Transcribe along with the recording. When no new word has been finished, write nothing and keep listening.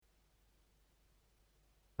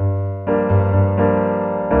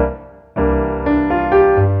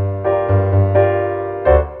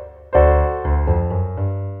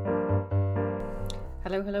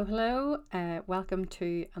welcome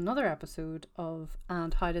to another episode of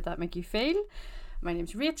And How Did That Make You Feel? My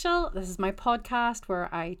name's Rachel. This is my podcast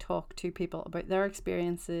where I talk to people about their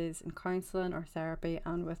experiences in counselling or therapy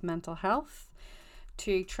and with mental health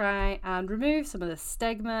to try and remove some of the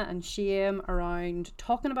stigma and shame around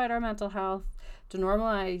talking about our mental health, to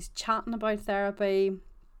normalise chatting about therapy,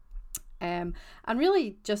 and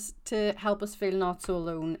really just to help us feel not so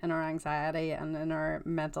alone in our anxiety and in our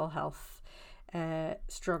mental health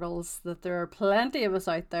struggles, that there are plenty of us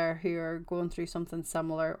out there who are going through something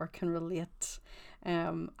similar or can relate,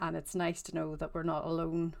 and it's nice to know that we're not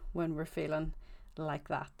alone when we're feeling like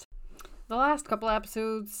that. The last couple of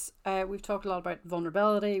episodes, we've talked a lot about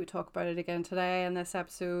vulnerability. We talk about it again today in this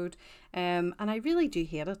episode, and I really do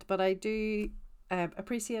hate it, but I do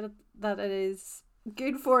appreciate it, that it is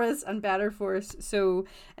good for us and better for us. So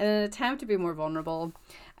in an attempt to be more vulnerable,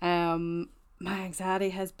 my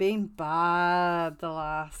anxiety has been bad the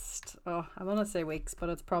last, I want to say weeks, but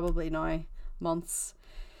it's probably now months.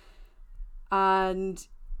 And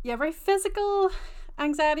yeah, very physical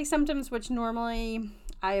anxiety symptoms, which normally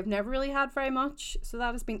I have never really had very much. So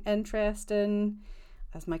that has been interesting.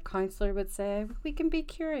 As my counsellor would say, we can be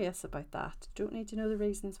curious about that. Don't need to know the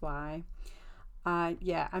reasons why.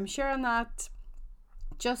 Yeah, I'm sharing that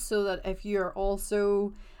just so that if you're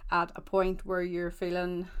also at a point where you're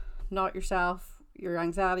feeling not yourself, your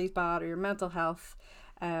anxiety is bad, or your mental health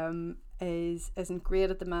isn't great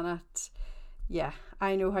at the minute, yeah,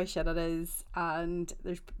 I know how shit it is, and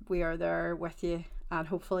we are there with you, and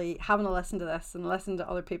hopefully having a listen to this and listen to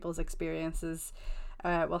other people's experiences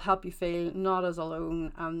will help you feel not as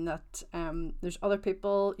alone, and that there's other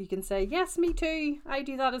people you can say, yes, me too, I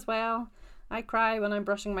do that as well. I cry when I'm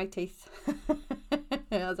brushing my teeth,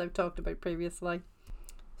 as I've talked about previously.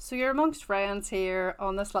 So you're amongst friends here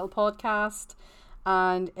on this little podcast,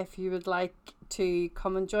 and if you would like to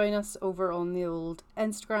come and join us over on the old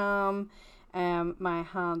Instagram, my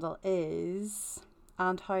handle is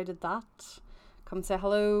And How Did That. Come say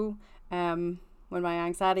hello. When my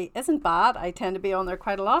anxiety isn't bad, I tend to be on there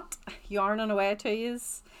quite a lot, yarning away to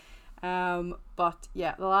yous. But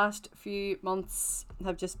yeah, the last few months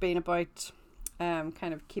have just been about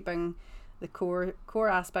kind of keeping the core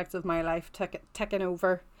aspects of my life ticking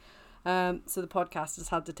over. So the podcast has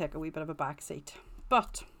had to take a wee bit of a backseat.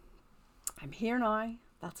 But I'm here now.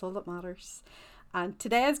 That's all that matters. And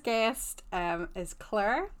today's guest is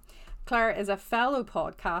Claire. Claire is a fellow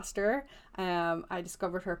podcaster. I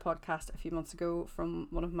discovered her podcast a few months ago from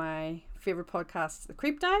one of my favourite podcasts, The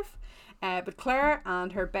Creep Dive. But Claire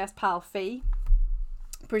and her best pal Fee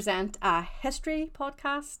present a history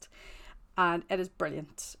podcast, and it is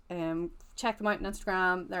brilliant. Check them out on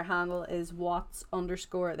Instagram. Their handle is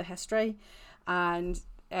whats_the_history, and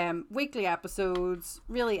weekly episodes,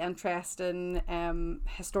 really interesting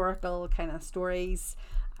historical kind of stories,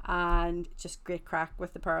 and just great crack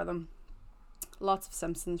with the pair of them. Lots of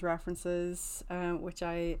Simpsons references, which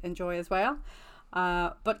I enjoy as well.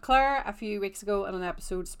 But Claire, a few weeks ago in an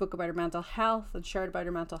episode, spoke about her mental health and shared about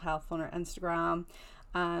her mental health on her Instagram.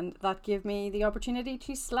 And that gave me the opportunity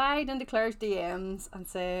to slide into Claire's DMs and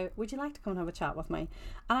say, would you like to come and have a chat with me?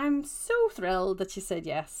 And I'm so thrilled that she said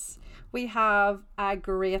yes. We have a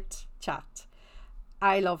great chat.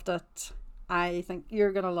 I loved it. I think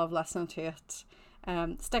you're going to love listening to it.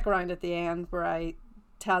 Stick around at the end where I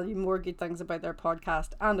tell you more good things about their podcast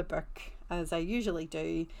and a book, as I usually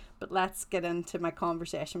do. But let's get into my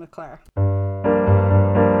conversation with Claire.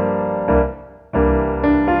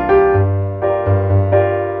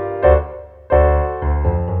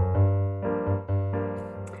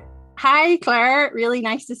 Hi, Claire. Really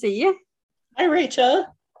nice to see you. Hi, Rachel.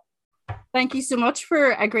 Thank you so much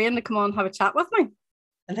for agreeing to come on and have a chat with me.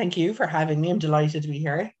 And thank you for having me. I'm delighted to be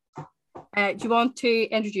here. Do you want to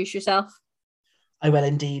introduce yourself? I will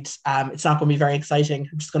indeed. It's not going to be very exciting.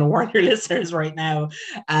 I'm just going to warn your listeners right now.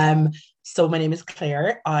 So my name is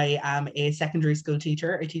Claire. I am a secondary school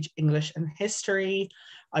teacher. I teach English and history.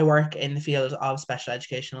 I work in the field of special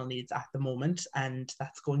educational needs at the moment, and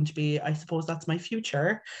that's going to be, I suppose that's my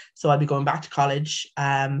future. So I'll be going back to college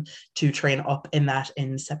to train up in that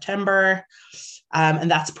in September. And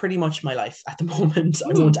that's pretty much my life at the moment.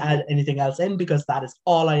 I won't add anything else in because that is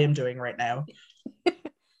all I am doing right now.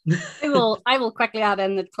 I will quickly add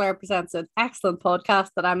in that Claire presents an excellent podcast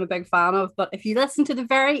that I'm a big fan of, but if you listen to the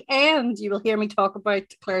very end, you will hear me talk about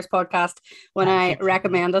Claire's podcast when I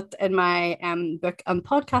recommend it in my book and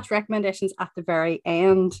podcast recommendations at the very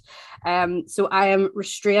end. So I am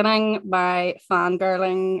restraining my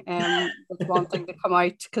fangirling with wanting to come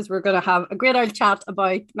out, because we're going to have a great old chat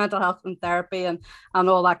about mental health and therapy and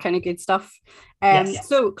all that kind of good stuff.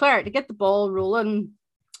 So Claire, to get the ball rolling,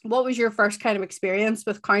 What was your first kind of experience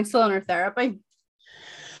with counselling or therapy?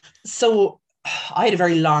 So I had a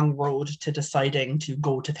very long road to deciding to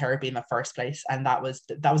go to therapy in the first place, and that was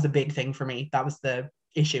the big thing for me. That was the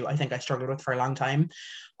issue I think I struggled with for a long time.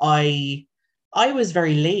 I I was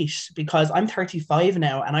very late because I'm 35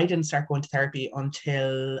 now, and I didn't start going to therapy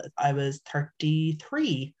until I was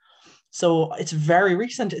 33. So it's very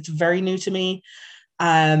recent. It's very new to me.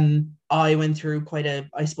 I went through quite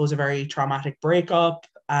I suppose, a very traumatic breakup.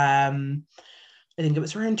 I think it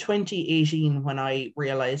was around 2018 when I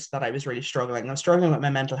realized that I was really struggling. I was struggling with my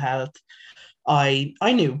mental health. I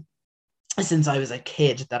knew since I was a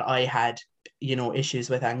kid that I had, issues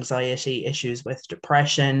with anxiety, issues with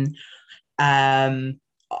depression. Um,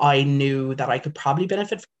 I knew that I could probably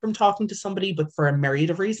benefit from talking to somebody, but for a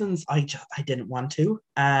myriad of reasons, I didn't want to.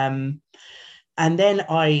 And then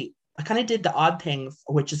I kind of did the odd thing,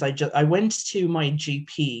 which is I went to my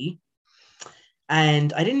GP,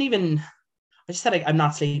 and I just said, I'm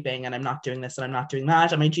not sleeping and I'm not doing this and I'm not doing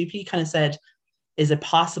that. And my GP kind of said, is it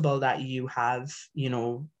possible that you have,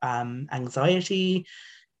 anxiety?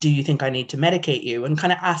 Do you think I need to medicate you? And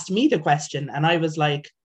kind of asked me the question. And I was like,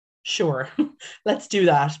 sure, let's do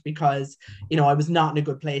that, because, I was not in a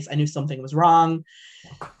good place. I knew something was wrong.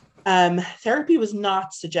 Therapy was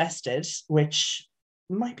not suggested, which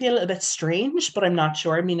might be a little bit strange, but I'm not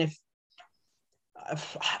sure. I mean, if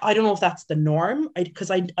I don't know if that's the norm,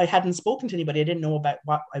 because I hadn't spoken to anybody. I didn't know about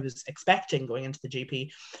what I was expecting going into the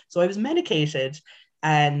GP. So I was medicated,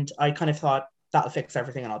 and I kind of thought that'll fix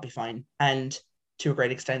everything and I'll be fine. And to a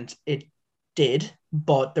great extent, it did,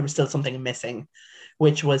 but there was still something missing,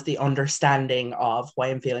 which was the understanding of why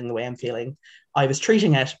I'm feeling the way I'm feeling. I was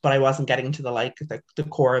treating it, but I wasn't getting to the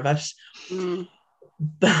core of it. Mm.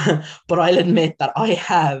 But I'll admit that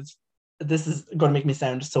this is going to make me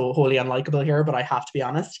sound so wholly unlikable here, but I have to be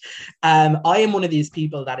honest. I am one of these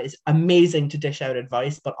people that is amazing to dish out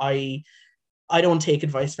advice, but I don't take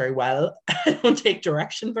advice very well. I don't take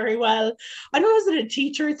direction very well. I don't know, is it a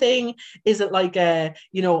teacher thing? Is it like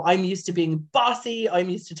I'm used to being bossy. I'm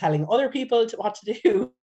used to telling other people what to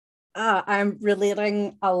do. I'm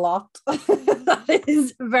relating a lot. That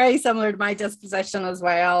is very similar to my disposition as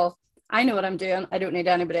well. I know what I'm doing. I don't need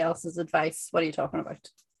anybody else's advice. What are you talking about?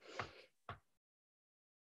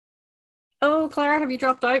 Oh, Clara, have you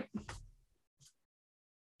dropped out?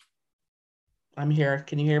 I'm here.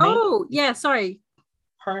 Can you hear me? Oh, yeah, sorry.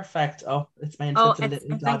 Perfect. Oh, it's my Oh, internet's a it's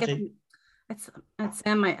little I think dodgy. it's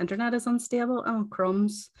saying my internet is unstable. Oh,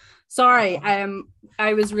 crumbs. Sorry.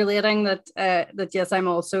 I was relating that yes, I'm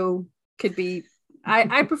also could be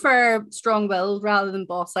I prefer strong-willed rather than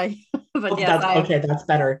bossy. But Oh, yes, that's okay. That's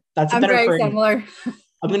better. That's a I'm better very phrase. similar.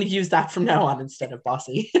 I'm going to use that from now on instead of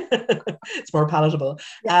bossy. It's more palatable.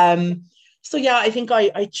 Yeah. So yeah, I think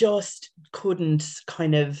I just couldn't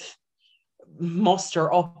kind of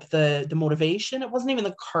muster up the motivation. It wasn't even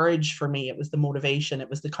the courage for me. It was the motivation. It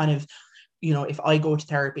was the kind of, if I go to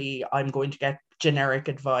therapy, I'm going to get generic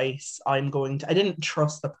advice. I didn't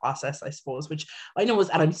trust the process, I suppose, which I know and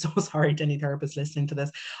I'm so sorry to any therapist listening to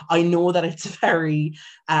this. I know that it's that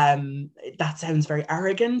sounds very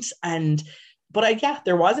arrogant, but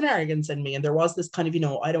there was an arrogance in me, and there was this kind of,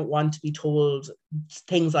 I don't want to be told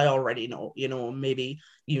things I already know. Maybe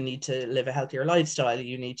you need to live a healthier lifestyle,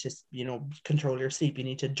 you need to, control your sleep, you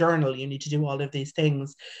need to journal, you need to do all of these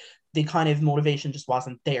things. The kind of motivation just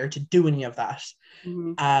wasn't there to do any of that.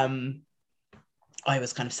 Mm-hmm. I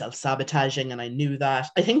was kind of self-sabotaging, and I knew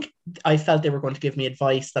that. I think I felt they were going to give me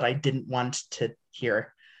advice that I didn't want to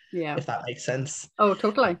hear, Yeah. if that makes sense. Oh,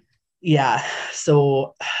 totally. Yeah,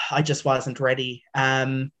 so I just wasn't ready.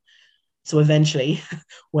 So eventually,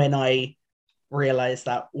 when I realized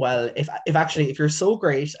that, well, if you're so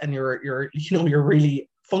great and you're really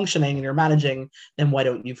functioning and you're managing, then why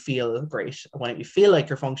don't you feel great? Why don't you feel like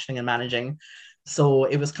you're functioning and managing? So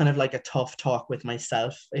it was kind of like a tough talk with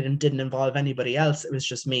myself. It didn't involve anybody else. It was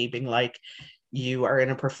just me being like, you are in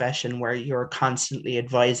a profession where you're constantly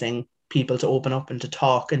advising people to open up and to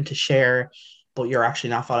talk and to share, but you're actually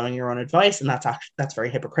not following your own advice, and that's very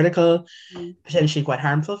hypocritical, potentially quite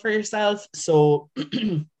harmful for yourself. So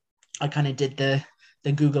I kind of did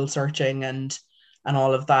the Google searching and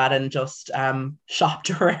all of that, and just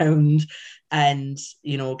shopped around, and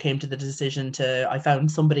came to the decision I found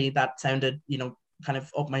somebody that sounded kind of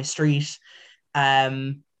up my street.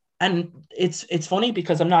 And it's funny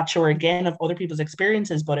because I'm not sure again of other people's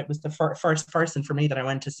experiences, but it was the first person for me that I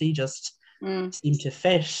went to see just seemed to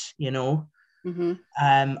fit. Mm-hmm.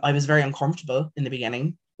 I was very uncomfortable in the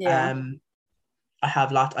beginning. Yeah. I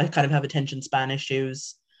kind of have attention span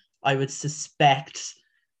issues. I would suspect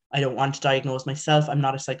I don't want to diagnose myself. I'm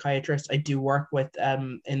not a psychiatrist. I do work with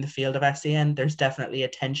in the field of SEN. There's definitely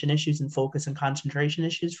attention issues and focus and concentration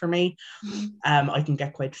issues for me. I can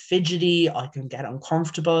get quite fidgety. I can get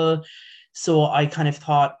uncomfortable. So I kind of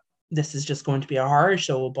thought this is just going to be a horror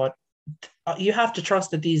show, but you have to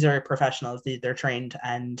trust that these are professionals. They're trained,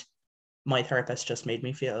 and my therapist just made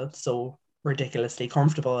me feel so ridiculously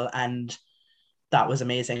comfortable, and that was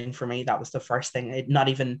amazing for me. That was the first thing. Not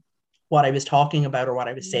even what I was talking about or what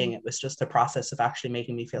I was saying. It was just the process of actually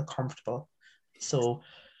making me feel comfortable. So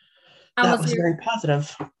that was very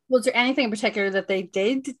positive. Was there anything in particular that they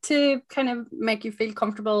did to kind of make you feel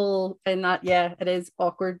comfortable in that, yeah, it is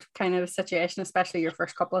awkward kind of situation, especially your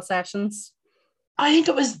first couple of sessions? I think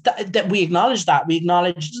it was that we acknowledged that. We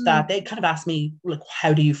acknowledged that they kind of asked me, like,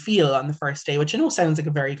 how do you feel on the first day? Which I know sounds like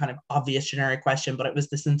a very kind of obvious generic question, but it was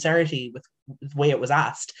the sincerity with the way it was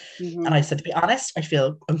asked. And I said, to be honest, I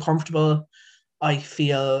feel uncomfortable. I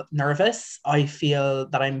feel nervous. I feel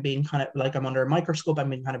that I'm being kind of like I'm under a microscope. I'm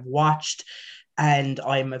being kind of watched. And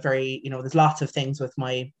I'm a very, there's lots of things with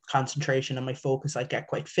my concentration and my focus. I get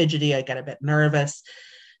quite fidgety. I get a bit nervous.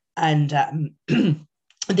 And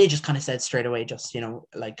they just kind of said straight away, just,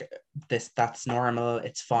 like that's normal.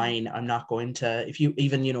 It's fine. I'm not going to, if you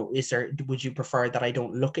even, would you prefer that I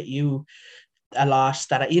don't look at you a lot,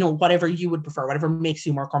 that whatever you would prefer, whatever makes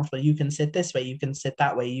you more comfortable. You can sit this way, you can sit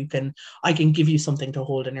that way, I can give you something to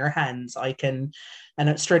hold in your hands. And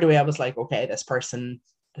straight away I was like, okay, this person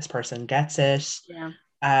gets it. Yeah.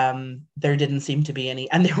 There didn't seem to be any,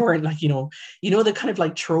 and they weren't like, the kind of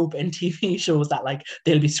like trope in TV shows that like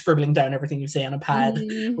they'll be scribbling down everything you say on a pad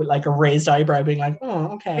with like a raised eyebrow being like,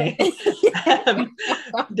 oh, okay.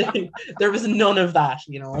 There was none of that,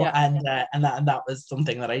 and that was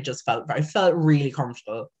something that I felt really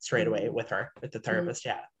comfortable straight away with the therapist.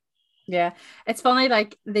 Yeah, it's funny,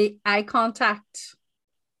 like the eye contact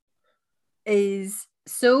is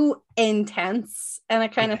so intense in a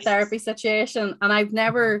kind of therapy situation, and I've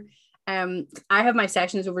never I have my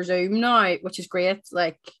sessions over Zoom now, which is great.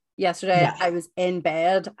 Like yesterday I was in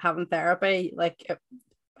bed having therapy. Like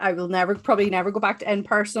I will probably never go back to in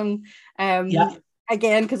person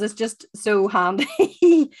again, because it's just so handy.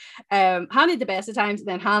 Handy at the best of times, and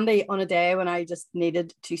then handy on a day when I just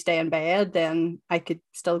needed to stay in bed, then I could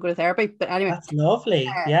still go to therapy. But anyway, that's lovely.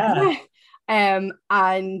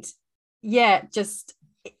 And yeah, just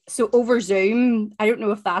so over Zoom, I don't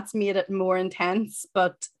know if that's made it more intense,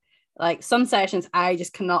 but like some sessions I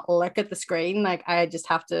just cannot look at the screen. Like I just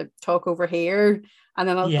have to talk over here, and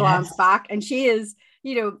then I'll glance back, and she is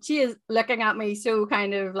looking at me so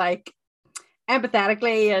kind of like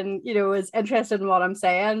empathetically, and is interested in what I'm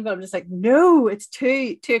saying, but I'm just like, no, it's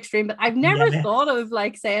too extreme. But I've never thought of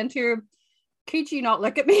like saying to her, could you not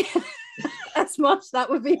look at me as much?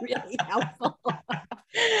 That would be really helpful.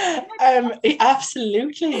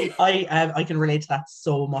 Absolutely. I can relate to that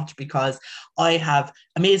so much, because I have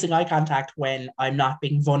amazing eye contact when I'm not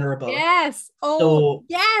being vulnerable. Yes. Oh, so,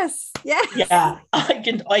 yes. Yeah, I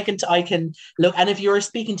can look, and if you're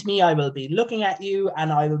speaking to me, I will be looking at you,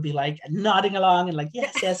 and I will be like nodding along and like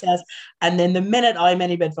yes. And then the minute I'm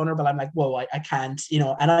any bit vulnerable, I'm like, whoa, I can't,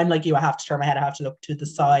 and I'm like you, I have to turn my head, I have to look to the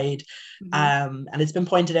side. And it's been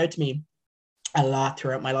pointed out to me a lot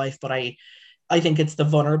throughout my life, but I think it's the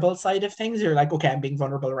vulnerable side of things. You're like, okay, I'm being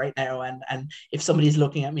vulnerable right now. And if somebody's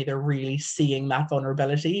looking at me, they're really seeing that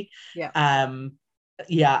vulnerability. I'm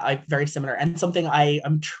very similar, and something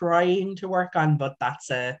I'm trying to work on, but that's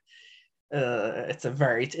it's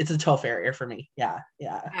a tough area for me. Yeah.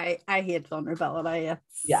 I hate vulnerability.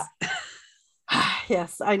 Yeah.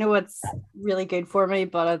 Yes, I know it's really good for me,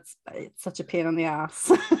 but it's such a pain in the ass.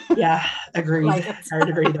 Yeah, agreed. Hard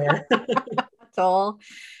to agree there. That's all.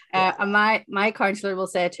 And my counselor will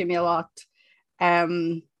say to me a lot,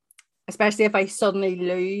 especially if I suddenly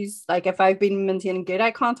lose, like if I've been maintaining good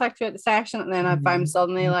eye contact throughout the session, and then if I'm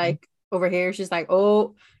suddenly like over here, she's like,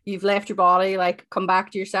 oh, you've left your body, like come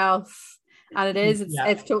back to yourself. And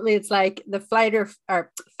it's totally, it's like the fight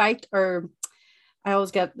or I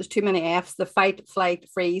always get, there's too many F's, the fight, flight,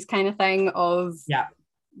 freeze kind of thing of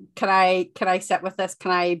can I sit with this?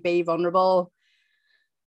 Can I be vulnerable?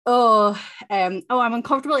 I'm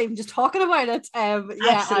uncomfortable even just talking about it.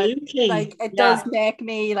 Absolutely. It does make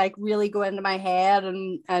me like really go into my head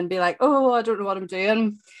and be like, oh, I don't know what I'm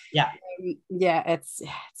doing. It's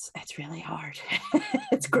really hard.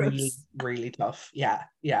 It's gross. Really, really tough.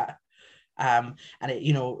 And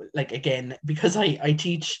it, like again, because I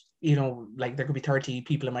teach you know, like there could be 30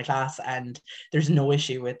 people in my class and there's no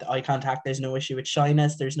issue with eye contact, there's no issue with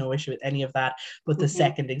shyness, there's no issue with any of that. But the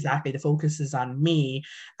second exactly the focus is on me,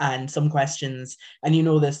 and some questions, and you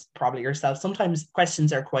know this probably yourself, sometimes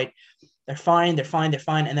questions are quite, they're fine,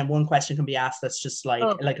 and then one question can be asked that's just like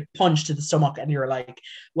a punch to the stomach, and you're like,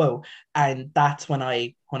 whoa. And that's when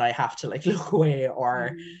I have to like look away,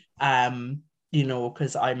 or you know,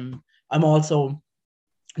 because I'm also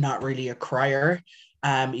not really a crier.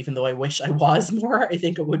 Even though I wish I was more, I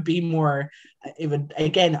think it would be more, it would,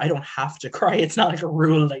 again, I don't have to cry. It's not like a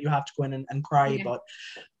rule that you have to go in and cry, but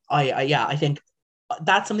I think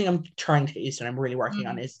that's something I'm trying to get used to, and I'm really working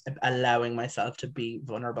on, is allowing myself to be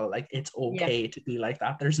vulnerable. Like, it's okay to be like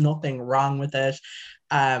that. There's nothing wrong with it.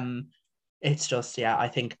 It's just, I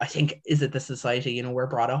think is it the society, you know, we're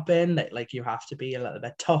brought up in, that like you have to be a little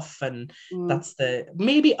bit tough, and that's the,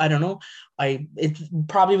 maybe, I don't know, it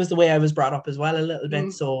probably was the way I was brought up as well a little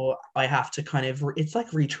bit, so I have to kind of, it's like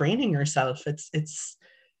retraining yourself.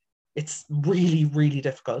 It's really, really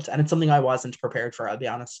difficult, and it's something I wasn't prepared for, I'll be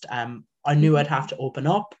honest. I knew I'd have to open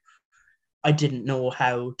up. I didn't know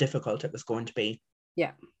how difficult it was going to be.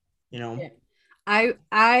 Yeah. You know? Yeah.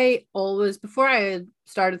 I always, before I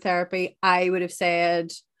started therapy, I would have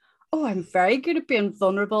said, oh, I'm very good at being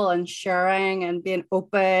vulnerable and sharing and being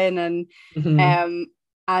open, and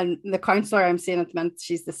and the counselor I'm seeing at the minute,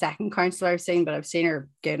 she's the second counselor I've seen, but I've seen her,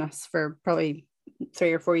 goodness, for probably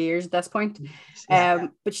 3 or 4 years at this point.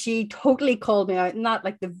 But she totally called me out in that,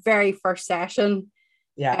 like the very first session.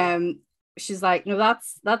 She's like, no,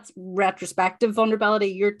 that's retrospective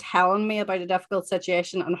vulnerability. You're telling me about a difficult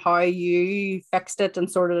situation and how you fixed it and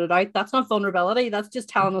sorted it out. That's not vulnerability. That's just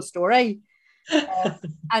telling a story.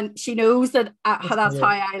 And she knows that that's how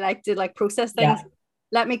I like to like process things.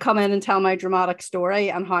 Let me come in and tell my dramatic story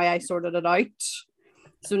and how I sorted it out.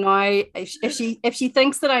 So now if she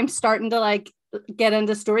thinks that I'm starting to like get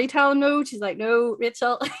into storytelling mode, she's like, no,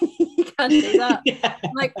 Rachel, you can't do that.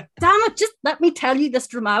 I'm like, damn it, just let me tell you this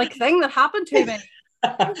dramatic thing that happened to me.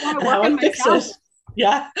 I fixed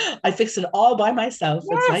it. I fixed it all by myself.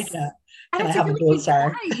 It's like, can I have a gold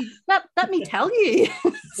star? Let me tell you.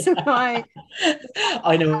 So I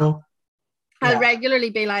know. I'll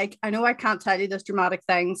regularly be like, I know I can't tell you this dramatic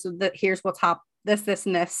thing, so that here's what's happened, this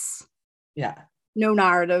and this. No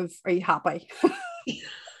narrative. Are you happy?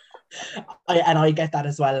 I get that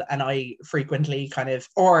as well, and I frequently kind of,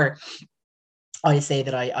 or I say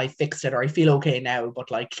that I fixed it, or I feel okay now, but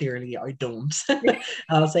like clearly I don't. And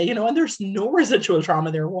I'll say, you know, and there's no residual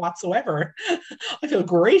trauma there whatsoever. I feel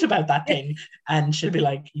great about that thing. And she'll be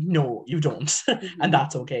like, no, you don't. And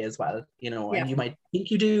that's okay as well, you know, and you might think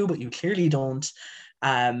you do, but you clearly don't.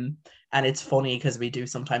 And it's funny because we do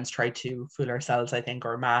sometimes try to fool ourselves, I think,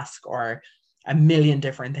 or mask, or a million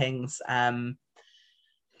different things. And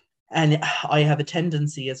I have a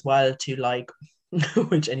tendency as well to like,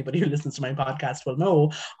 which anybody who listens to my podcast will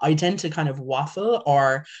know, I tend to kind of waffle,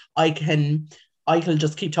 or I can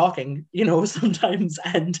just keep talking, you know, sometimes,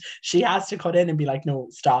 and she has to cut in and be like, no,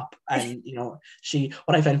 stop. And you know,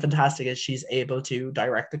 what I find fantastic is she's able to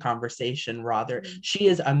direct the conversation. Rather, she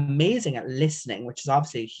is amazing at listening, which is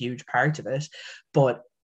obviously a huge part of it, but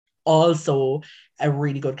also a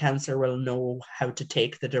really good counselor will know how to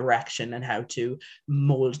take the direction and how to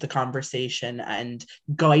mold the conversation and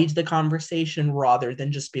guide the conversation, rather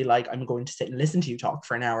than just be like, I'm going to sit and listen to you talk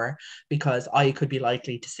for an hour, because I could be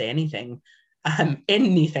likely to say anything.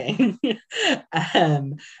 Anything.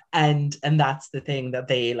 And that's the thing, that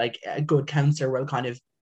they, like, a good counselor will kind of,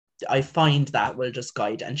 I find that will just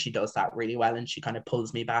guide, and she does that really well, and she kind of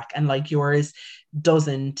pulls me back. And like yours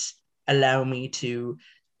doesn't allow me to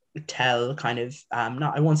tell kind of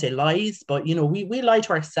not, I won't say lies, but you know, we lie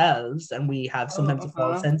to ourselves, and we have sometimes a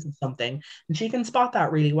false sense of something, and she can spot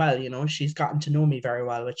that really well. You know, she's gotten to know me very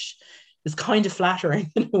well, which is kind of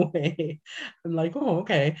flattering in a way. I'm like, oh,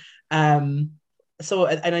 okay. So,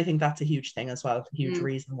 and I think that's a huge thing as well, a huge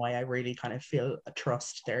reason why I really kind of feel a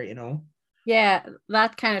trust there, you know. Yeah,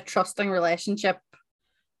 that kind of trusting relationship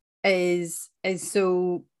is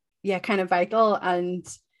so kind of vital. And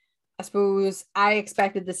I suppose I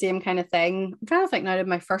expected the same kind of thing. I'm trying to think now, did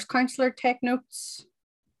my first counsellor take notes?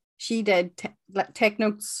 She did take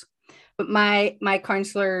notes, but my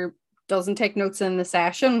counsellor doesn't take notes in the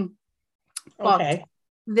session. Okay.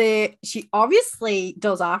 But she obviously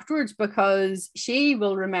does afterwards, because she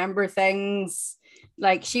will remember things,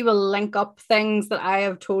 like she will link up things that I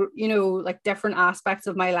have told, you know, like different aspects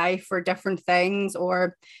of my life or different things,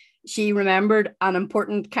 or she remembered an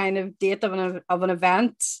important kind of date of an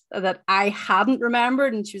event that I hadn't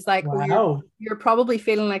remembered, and she was like, wow. you're probably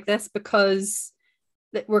feeling like this because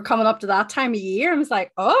that we're coming up to that time of year. I was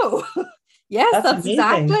like, oh, yes, That's that's amazing.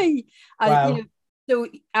 exactly. You know, Wow. so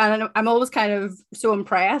and I'm always kind of so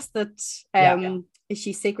impressed that Yeah. is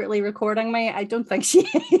she secretly recording me? I don't think she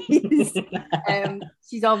is.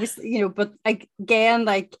 She's obviously, you know, but again,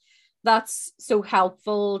 like that's so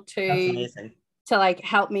helpful That's to amazing. like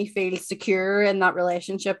help me feel secure in that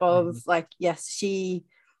relationship of Mhm. like, yes, she,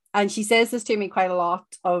 and she says this to me quite a lot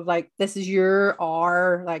of like, this is your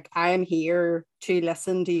hour, like I am here to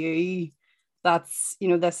listen to you. That's, you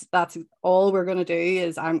know, that's all we're gonna do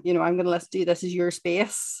is I'm, you know, I'm gonna listen to you. This is your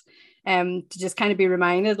space. To just kind of be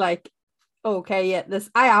reminded like, okay, yeah, this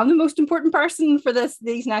I am the most important person for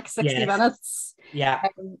these next 60 Yes. minutes. Yeah.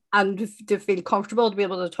 And to feel comfortable to be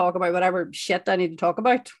able to talk about whatever shit I need to talk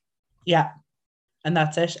about. Yeah. And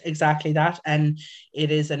that's it, exactly that. And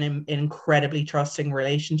it is an incredibly trusting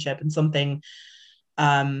relationship, and something,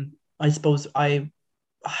 I suppose I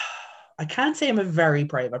can't say I'm a very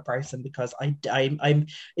private person, because I'm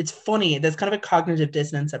it's funny, there's kind of a cognitive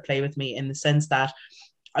dissonance at play with me, in the sense that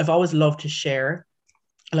I've always loved to share.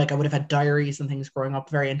 Like, I would have had diaries and things growing up,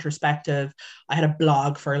 very introspective. I had a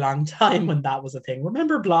blog for a long time when that was a thing.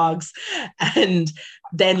 Remember blogs? And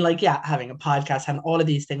then, like, yeah, having a podcast and all of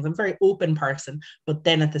these things. I'm a very open person. But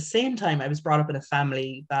then at the same time, I was brought up in a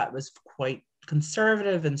family that was quite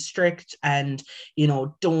conservative and strict, and,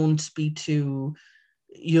 don't be too,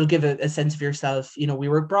 you'll give a sense of yourself. We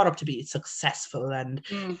were brought up to be successful, and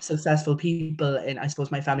Mm. successful people, and I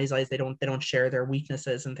suppose my family's eyes, they don't share their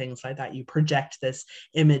weaknesses and things like that. You project this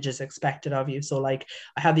image is expected of you. So, like,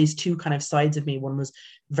 I had these two kind of sides of me. One was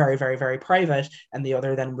very, very, very private, and the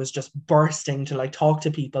other then was just bursting to, like, talk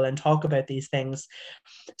to people and talk about these things.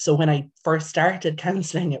 So when I first started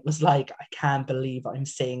counseling, it was like, I can't believe I'm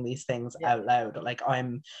saying these things Yeah. out loud. Like,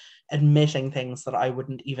 I'm admitting things that I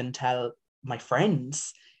wouldn't even tell my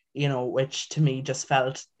friends, which to me just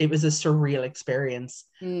felt, it was a surreal experience.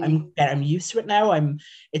 Mm. I'm used to it now.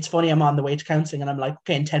 It's funny, I'm on the way to counseling and I'm like,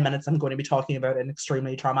 okay, in 10 minutes I'm going to be talking about an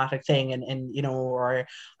extremely traumatic thing, and or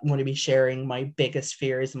I'm going to be sharing my biggest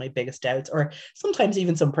fears and my biggest doubts, or sometimes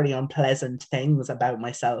even some pretty unpleasant things about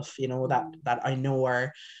myself, that I know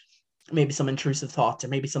are maybe some intrusive thoughts, or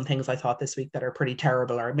maybe some things I thought this week that are pretty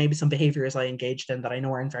terrible, or maybe some behaviors I engaged in that I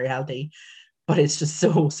know aren't very healthy. But it's just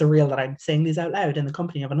so surreal that I'm saying these out loud in the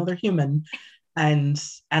company of another human. And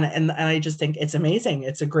I just think it's amazing.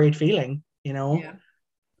 It's a great feeling. Yeah.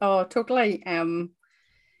 Oh, totally.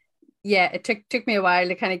 Yeah, it took me a while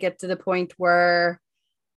to kind of get to the point where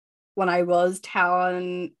when I was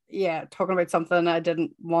talking about something I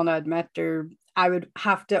didn't want to admit, or I would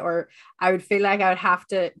have to, or I would feel like I would have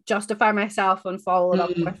to justify myself and follow it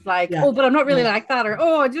up with like, Yeah. oh, but I'm not really Yeah. like that, or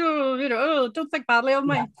oh, oh, don't think badly of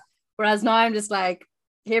Yeah. me. Whereas now I'm just like,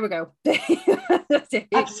 here we go.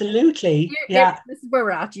 Absolutely. Yeah. This is where we're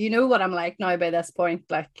at. You know what I'm like now by this point.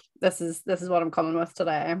 Like this is what I'm coming with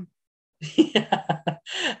today. Yeah.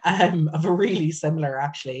 Of a really similar,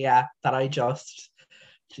 actually, yeah, that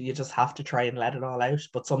you just have to try and let it all out.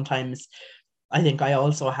 But sometimes I think I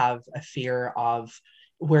also have a fear of,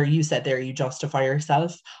 where you said there, you justify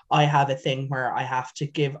yourself. I have a thing where I have to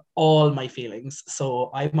give all my feelings.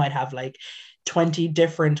 So I might have like 20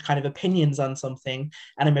 different kind of opinions on something,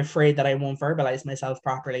 and I'm afraid that I won't verbalize myself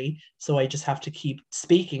properly. So I just have to keep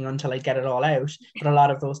speaking until I get it all out. But a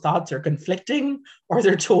lot of those thoughts are conflicting, or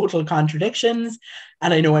they're total contradictions.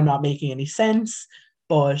 And I know I'm not making any sense.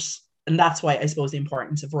 And that's why I suppose the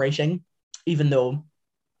importance of writing, even though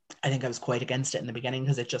I think I was quite against it in the beginning,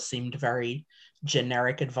 because it just seemed very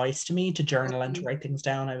generic advice to me to journal and to write things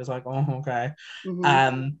down. I was like, oh, okay. Mm-hmm.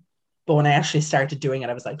 Um, but when I actually started doing it,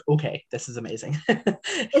 I was like, okay, this is amazing.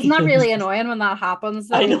 Isn't that really annoying when that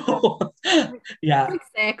happens I though? know. Yeah.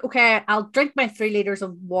 Sake, okay, I'll drink my 3 liters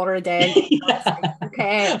of water a day and get sick. Yeah.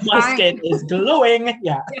 Okay, My fine. skin is glowing.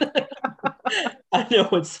 Yeah. I know,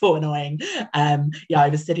 it's so annoying. Yeah, I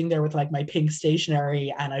was sitting there with like my pink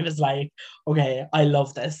stationery, and I was like, okay, I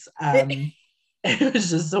love this. It was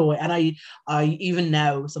just so, and I even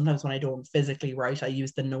now, sometimes when I don't physically write, I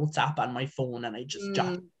use the notes app on my phone, and I just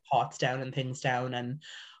jot Mm, thoughts down and things down. And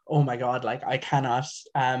oh my god, like, I cannot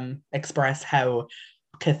express how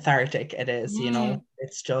cathartic it is. mm,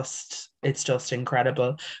 It's just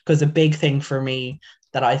incredible, because a big thing for me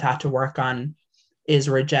that I've had to work on is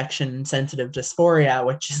rejection sensitive dysphoria,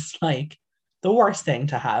 which is like the worst thing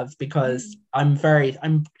to have, because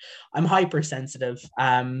mm, I'm hypersensitive.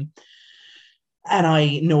 And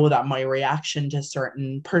I know that my reaction to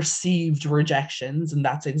certain perceived rejections, and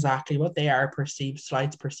that's exactly what they are, perceived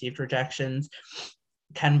slights, perceived rejections,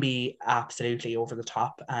 can be absolutely over the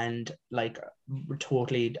top, and like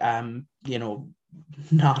totally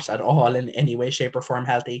not at all in any way, shape, or form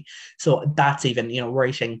healthy. So that's even,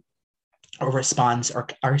 writing or response,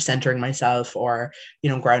 or centering myself, or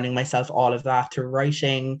grounding myself, all of that through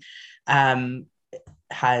writing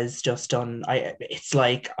has just done, it's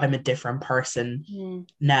like I'm a different person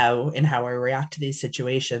now in how I react to these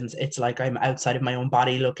situations. It's like I'm outside of my own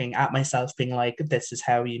body looking at myself being like, this is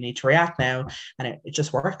how you need to react now, and it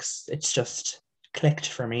just works. It's just clicked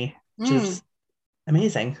for me, which is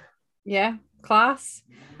amazing. Yeah, class.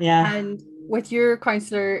 Yeah. And with your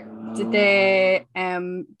counselor,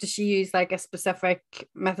 does she use like a specific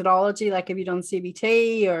methodology? Like, have you done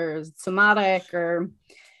CBT or somatic or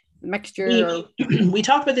mixture? Or... we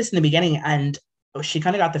talked about this in the beginning, and she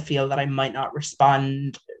kind of got the feel that I might not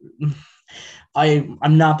respond. I'm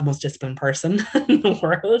not the most disciplined person in the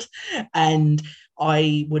world, and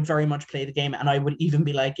I would very much play the game, and I would even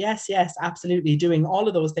be like, yes, absolutely, doing all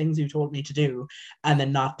of those things you told me to do, and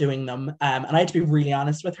then not doing them. And I had to be really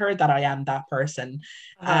honest with her that I am that person.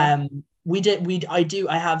 I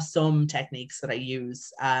have some techniques that I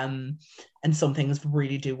use, and some things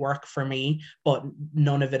really do work for me, but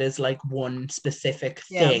none of it is like one specific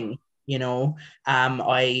thing.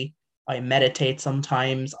 I meditate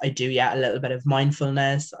sometimes. I do, a little bit of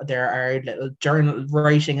mindfulness. There are little journal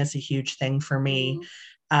writing is a huge thing for me.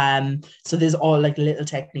 So there's all like little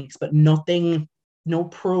techniques, but nothing, no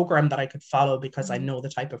program that I could follow, because I know the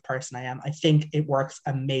type of person I am. I think it works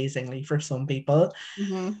amazingly for some people,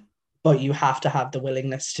 but you have to have the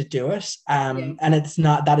willingness to do it. And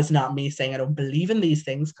that is not me saying I don't believe in these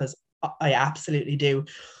things, because I absolutely do.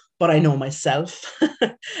 But I know myself.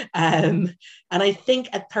 And I think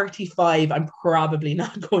at 35, I'm probably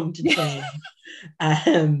not going to change.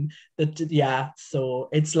 So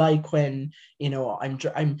it's like when,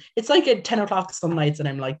 it's like at 10 o'clock some nights and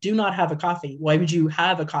I'm like, do not have a coffee. Why would you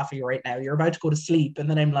have a coffee right now? You're about to go to sleep. And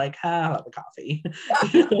then I'm like, I'll have a coffee.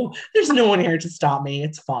 There's no one here to stop me.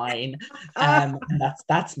 It's fine. And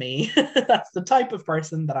that's me. That's the type of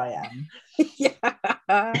person that I am.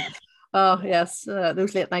 Yeah. Oh yes,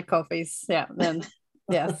 those late night coffees. Yeah, then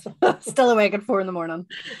yes, still awake at 4 a.m.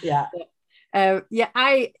 Yeah.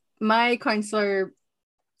 My counselor,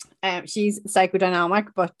 she's psychodynamic,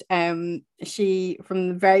 but she from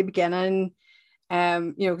the very beginning,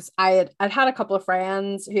 because I'd had a couple of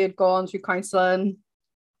friends who had gone through counseling,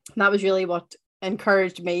 and that was really what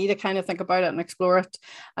encouraged me to kind of think about it and explore it.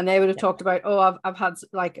 And they would have talked about, I've had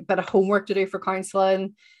like a bit of homework to do for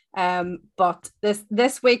counseling. But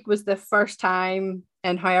this week was the first time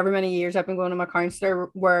in however many years I've been going to my counselor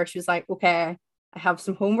where she was like, okay, I have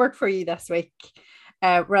some homework for you this week.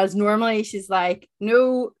 Whereas normally she's like,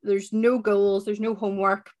 no, there's no goals, there's no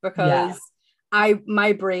homework, because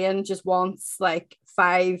my brain just wants like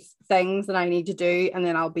 5 things that I need to do and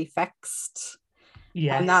then I'll be fixed.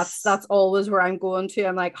 Yes. And that's always where I'm going to.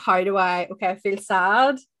 I'm like, I feel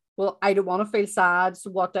sad. Well, I don't want to feel sad.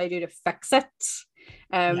 So what do I do to fix it?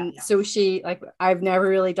 So she, like, I've never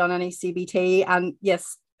really done any CBT, and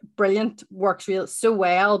yes, brilliant, works so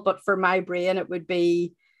well, but for my brain it would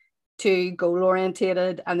be too goal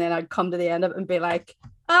orientated, and then I'd come to the end of it and be like,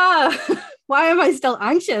 why am I still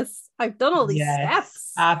anxious? I've done all these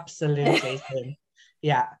steps. Absolutely.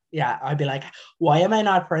 I'd be like, why am I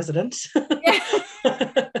not president?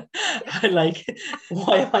 Like,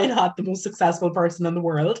 why am I not the most successful person in the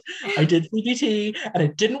world? I did CBT and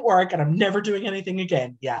it didn't work and I'm never doing anything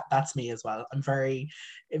again. Yeah, that's me as well. I'm very,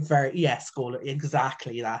 goal,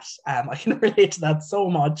 exactly that. I can relate to that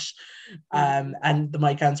so much. And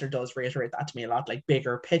my counselor does reiterate that to me a lot, like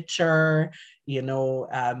bigger picture,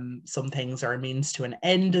 some things are a means to an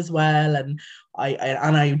end as well. And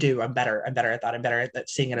I'm better at that. I'm better at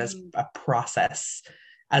seeing it as a process,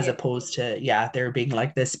 as opposed to there being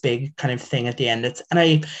like this big kind of thing at the end. And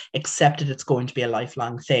I accepted it's going to be a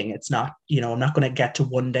lifelong thing. It's not, I'm not going to get to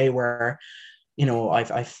one day where,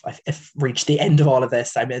 I've reached the end of all of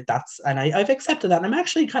this. I mean, I've accepted that, and I'm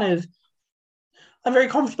actually I'm very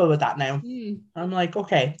comfortable with that now. I'm like,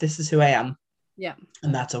 okay, this is who I am. Yeah.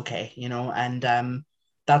 And that's okay, and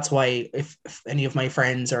that's why if any of my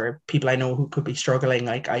friends or people I know who could be struggling,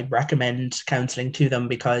 like, I recommend counseling to them,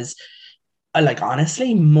 because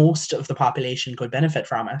honestly, most of the population could benefit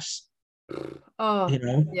from it.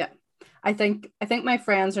 Yeah. I think my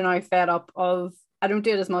friends are now fed up of, I don't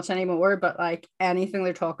do it as much anymore, but like anything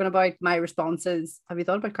they're talking about, my response is, have you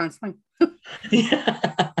thought about counseling? I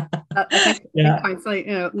think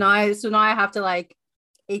counseling, now I have to like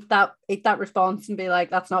eat that response and be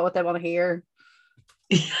like, that's not what they want to hear.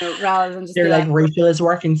 Rather than just they're like, Rachel is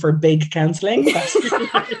working for big counseling. That's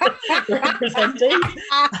representing.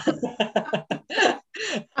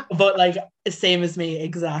 but like same as me,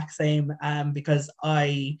 exact same. Because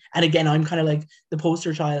and again, I'm kind of like the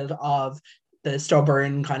poster child of the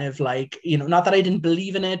stubborn kind of like, not that I didn't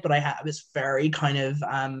believe in it, but I was very kind of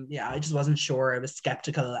I just wasn't sure. I was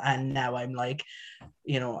skeptical, and now I'm like,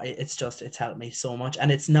 it's helped me so much.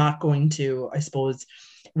 And it's not going to, I suppose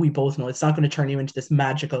we both know, it's not going to turn you into this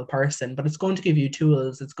magical person, but it's going to give you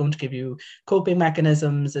tools. It's going to give you coping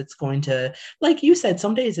mechanisms. It's going to, like you said,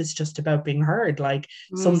 some days it's just about being heard. Like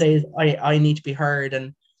some days I need to be heard,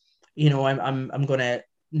 and I'm going to,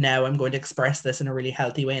 now I'm going to express this in a really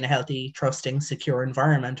healthy way, in a healthy, trusting, secure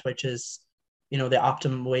environment, which is, the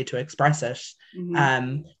optimum way to express it.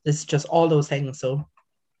 It's just all those things. So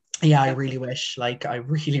yeah, I really wish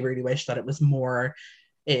that it was more,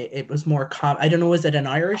 it was more I don't know, is it an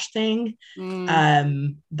Irish thing?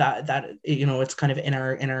 That it's kind of in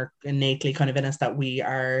our innately kind of in us, that we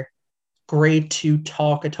are great to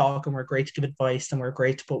talk a talk, and we're great to give advice, and we're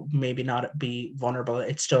great to, but maybe not be vulnerable.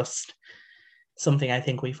 It's just something I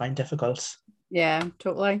think we find difficult. Yeah,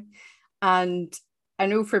 totally. And I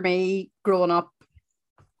know for me, growing up,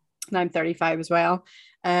 and I'm 35 as well,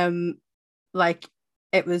 like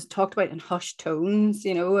it was talked about in hushed tones,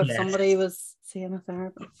 if somebody was seeing a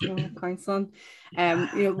therapist, counselling.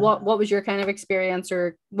 What was your kind of experience,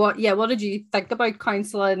 or what did you think about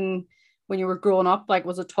counselling when you were growing up? Like,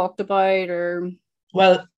 was it talked about, or?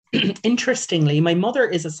 Well, interestingly, my mother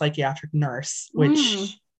is a psychiatric nurse,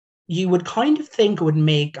 which you would kind of think would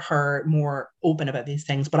make her more open about these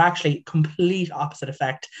things, but actually complete opposite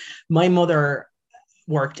effect. My mother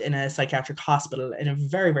worked in a psychiatric hospital in a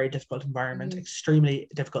very, very difficult environment, extremely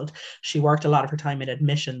difficult. She worked a lot of her time in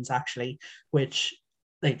admissions, actually, which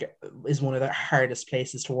like is one of the hardest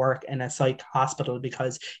places to work in a psych hospital,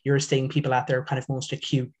 because you're seeing people at their kind of most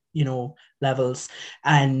acute, levels.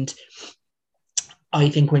 And I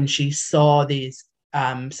think when she saw these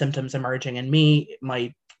symptoms emerging in me,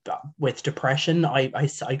 with depression, I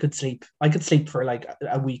could sleep. I could sleep for like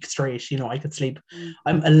a week straight. I could sleep.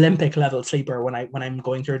 I'm Olympic level sleeper when I'm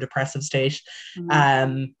going through a depressive state.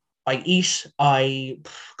 I eat. I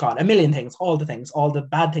got a million things, all the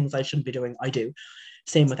bad things I shouldn't be doing, I do.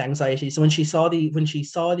 Same with anxiety. So when she saw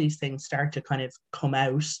these things start to kind of come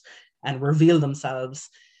out and reveal themselves,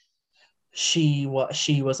 she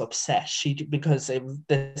was upset. Because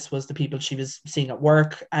this was the people she was seeing at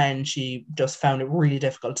work, and she just found it really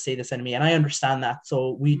difficult to see this in me. And I understand that.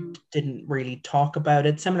 So we didn't really talk about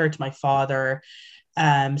it. Similar to my father,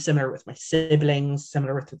 similar with my siblings,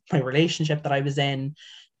 similar with my relationship that I was in.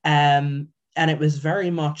 And it was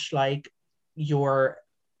very much like,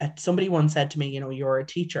 somebody once said to me, you're a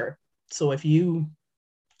teacher. So if you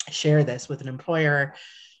share this with an employer,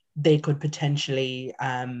 they could potentially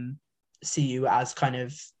see you as kind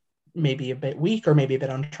of maybe a bit weak, or maybe a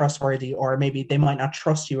bit untrustworthy, or maybe they might not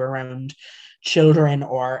trust you around children,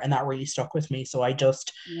 and that really stuck with me. So I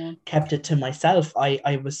just kept it to myself.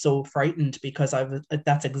 I was so frightened, because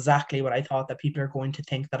that's exactly what I thought, that people are going to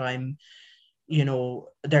think that I'm,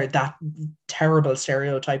 they're that terrible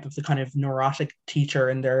stereotype of the kind of neurotic teacher,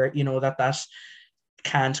 and they're, that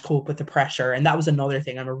can't cope with the pressure. And that was another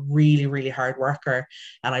thing. I'm a really, really hard worker,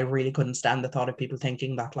 and I really couldn't stand the thought of people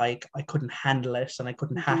thinking that like I couldn't handle it and I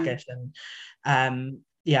couldn't hack it. And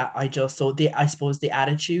I suppose the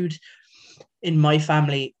attitude in my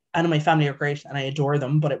family, and my family are great and I adore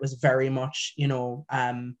them, but it was very much,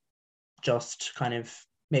 just kind of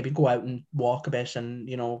maybe go out and walk a bit, and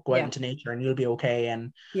go out into nature and you'll be okay.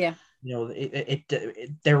 And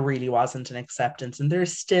there really wasn't an acceptance, and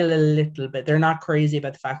there's still a little bit. They're not crazy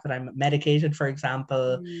about the fact that I'm medicated, for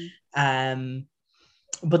example,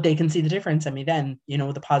 but they can see the difference in me then,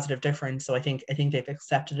 the positive difference. So I think they've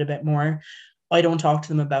accepted it a bit more. I don't talk to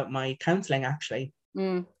them about my counselling, actually.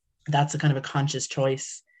 That's a kind of a conscious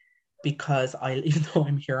choice, because even though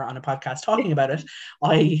I'm here on a podcast talking about it,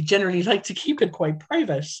 I generally like to keep it quite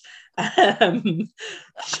private.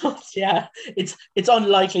 It's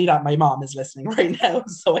unlikely that my mom is listening right now,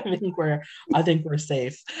 so I think we're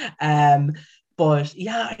safe. But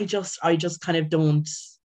yeah, I just kind of don't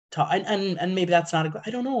talk, and maybe that's not a good. I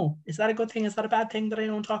don't know. Is that a good thing? Is that a bad thing that I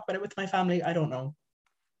don't talk about it with my family? I don't know.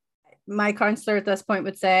 My counselor at this point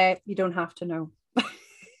would say, you don't have to know.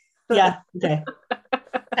 Yeah. Okay.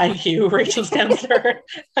 Thank you, Rachel's counselor.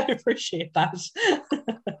 I appreciate that.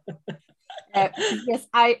 Yes,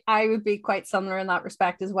 I would be quite similar in that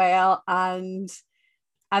respect as well. And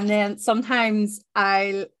then sometimes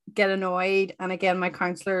I'll get annoyed. And again, my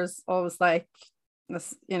counselor's always like,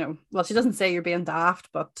 this, well, she doesn't say you're being daft,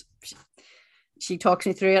 but she talks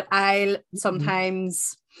me through it. I'll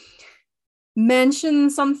sometimes mention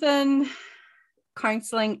something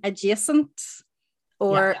counseling adjacent,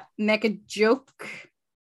 or make a joke,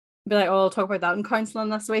 be like, oh, I'll talk about that in counselling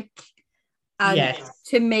this week. And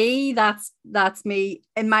to me, that's me.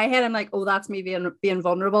 In my head, I'm like, oh, that's me being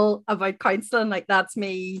vulnerable about counselling. Like, that's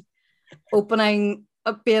me opening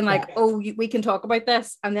up, being like, oh, we can talk about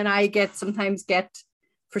this. And then I sometimes get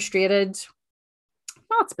frustrated,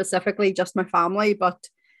 not specifically just my family, but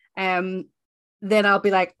then I'll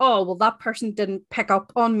be like, oh, well, that person didn't pick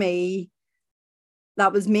up on me.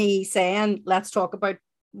 That was me saying, let's talk about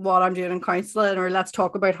what I'm doing in counselling, or let's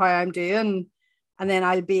talk about how I'm doing. And then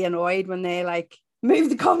I'll be annoyed when they like move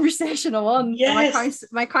the conversation on. Yes.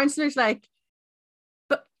 My counselor's like,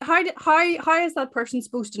 but how is that person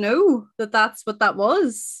supposed to know that that's what that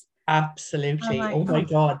was? Absolutely. Like, oh my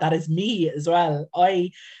God, that is me as well.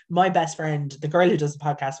 My best friend, the girl who does the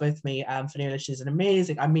podcast with me, Fanula, she's an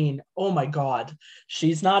amazing, I mean, oh my God,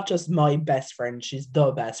 she's not just my best friend, she's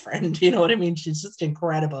the best friend. You know what I mean? She's just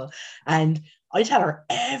incredible. And I tell her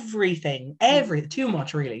everything, too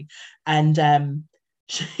much really. And I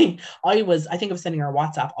think I was sending her a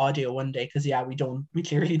WhatsApp audio one day because we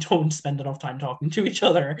clearly don't spend enough time talking to each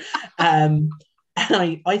other. And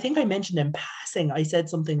I think I mentioned in passing, I said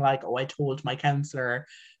something like, oh, I told my counselor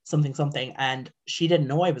something, and she didn't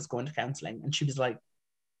know I was going to counseling. And she was like,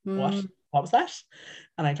 what? What was that?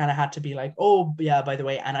 And I kind of had to be like, oh, yeah, by the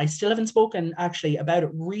way. And I still haven't spoken actually about it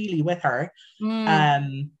really with her.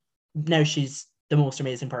 Now she's the most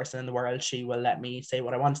amazing person in the world. She will let me say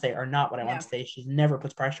what I want to say or not what I want to say. She never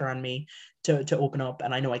puts pressure on me to open up.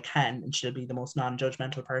 And I know I can, and she'll be the most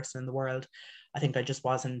non-judgmental person in the world. I think I just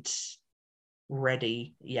wasn't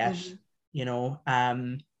ready yet, you know.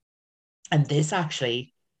 And this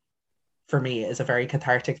actually for me is a very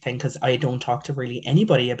cathartic thing because I don't talk to really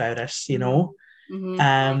anybody about it, you know.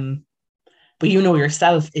 But you know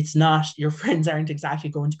yourself, it's not, your friends aren't exactly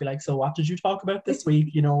going to be like, so what did you talk about this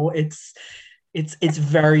week? You know, it's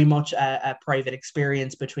very much a private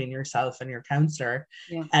experience between yourself and your counselor.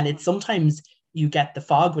 And it's sometimes you get the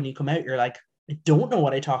fog when you come out. You're like, I don't know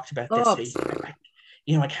what I talked about this week.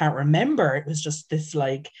 You know, I can't remember. It was just this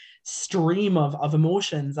like stream of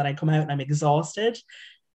emotions, and I come out and I'm exhausted,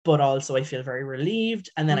 but also I feel very relieved.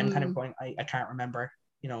 And then I'm kind of going, I can't remember,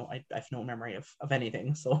 you know, I've no memory of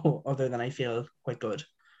anything. So other than I feel quite good.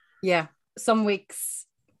 Yeah. Some weeks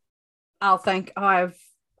I'll think, oh, I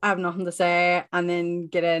have nothing to say, and then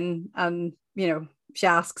get in and, you know, she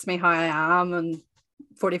asks me how I am, and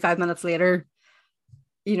 45 minutes later,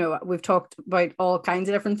 you know, we've talked about all kinds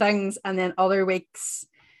of different things. And then other weeks,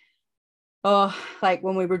 like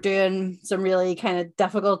when we were doing some really kind of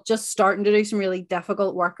difficult, just starting to do some really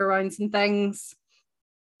difficult workarounds and things,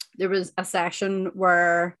 there was a session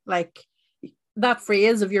where like that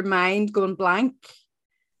phrase of your mind going blank.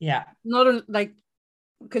 Not like,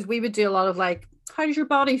 because we would do a lot of like, how does your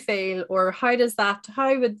body feel, or how would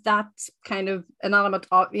that kind of inanimate,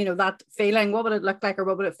 you know, that feeling, what would it look like, or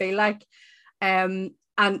what would it feel like?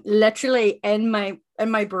 And literally in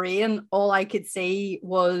my brain, all I could see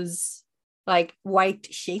was like white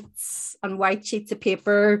sheets of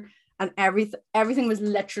paper, and everything was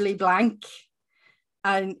literally blank.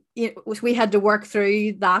 And you know, we had to work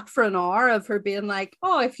through that for an hour of her being like,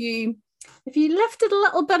 oh, if you lifted a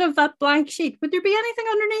little bit of that blank sheet, would there be anything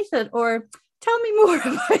underneath it? Or tell me more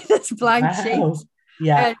about this blank sheet.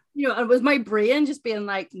 You know, it was my brain just being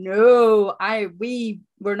like, no,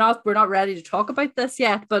 we're not ready to talk about this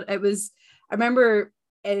yet. But it was, I remember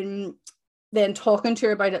then talking to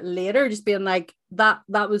her about it later, just being like, that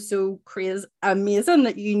was so crazy, amazing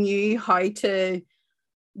that you knew how to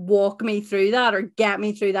walk me through that, or get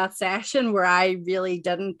me through that session where I really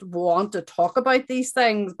didn't want to talk about these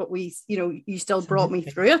things, but you still brought me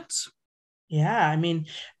through it. Yeah, I mean,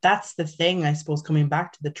 that's the thing, I suppose, coming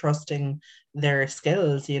back to the trusting their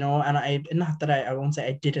skills, you know. And I won't say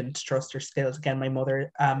I didn't trust her skills. Again, my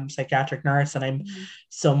mother, psychiatric nurse, and I'm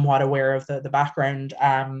somewhat aware of the background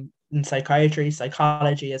in psychiatry,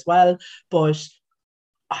 psychology as well. But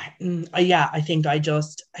I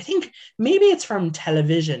think maybe it's from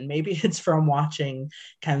television, maybe it's from watching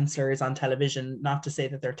counselors on television, not to say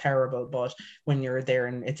that they're terrible, but when you're there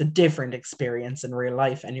and it's a different experience in real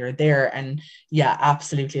life and you're there, and yeah,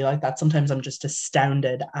 absolutely like that. Sometimes I'm just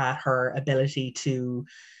astounded at her ability to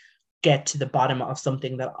get to the bottom of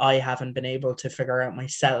something that I haven't been able to figure out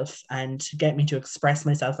myself, and to get me to express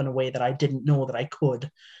myself in a way that I didn't know that I could.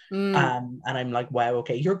 And I'm like, wow,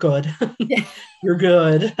 okay, you're good. You're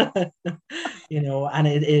good. You know, and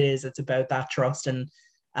it's about that trust. And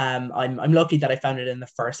I'm lucky that I found it in the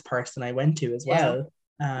first person I went to as well.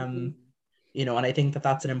 You know, and I think that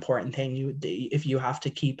that's an important thing. If you have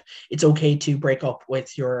to it's okay to break up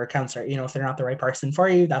with your counselor, you know, if they're not the right person for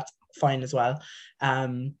you, that's fine as well.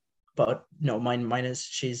 But no, mine is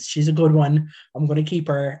she's a good one. I'm going to keep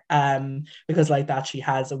her because like that she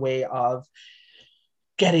has a way of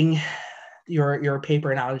getting your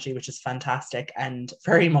paper analogy, which is fantastic and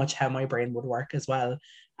very much how my brain would work as well.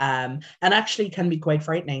 And actually can be quite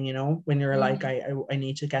frightening, you know, when you're like, I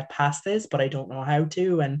need to get past this, but I don't know how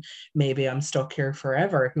to, and maybe I'm stuck here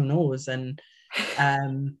forever. Who knows? And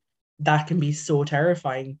that can be so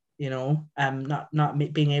terrifying, you know, not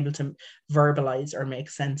being able to verbalize or make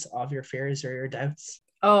sense of your fears or your doubts.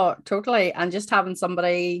 Oh, totally. And just having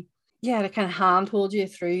somebody, yeah, to kind of handhold you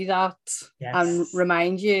through that and Yes.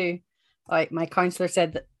 remind you, like my counselor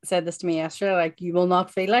said this to me yesterday, like you will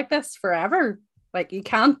not feel like this forever. Like you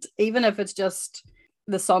can't, even if it's just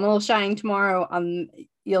the sun will shine tomorrow and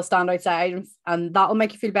you'll stand outside and that'll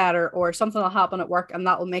make you feel better, or something will happen at work and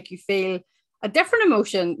that will make you feel a different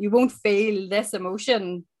emotion. You won't feel this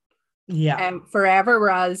emotion forever.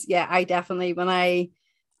 Whereas, yeah, I definitely, when I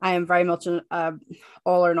am very much an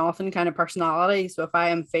all or nothing kind of personality. So if I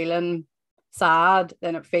am feeling sad,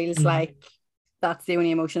 then it feels like that's the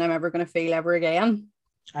only emotion I'm ever going to feel ever again.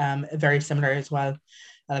 Very similar as well.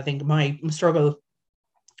 And I think my struggle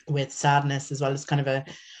with sadness as well is kind of a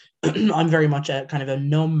I'm very much a kind of a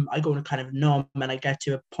numb. I go to kind of numb, and I get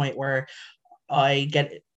to a point where I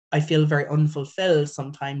feel very unfulfilled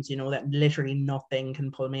sometimes, you know, that literally nothing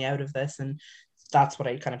can pull me out of this. And that's what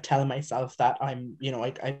I kind of tell myself, that I'm, you know,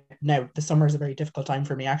 I now the summer is a very difficult time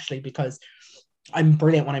for me actually, because I'm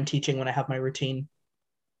brilliant when I'm teaching, when I have my routine.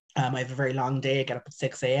 I have a very long day. I get up at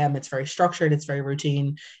 6 a.m. It's very structured, it's very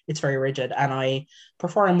routine, it's very rigid, and I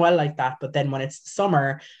perform well like that. But then when it's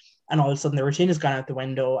summer and all of a sudden the routine has gone out the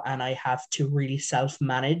window and I have to really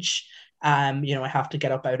self-manage, you know, I have to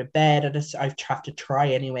get up out of bed, and I have to try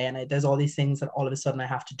anyway. And there's all these things that all of a sudden I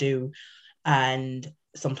have to do. And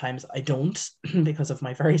sometimes I don't because of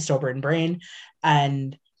my very stubborn brain.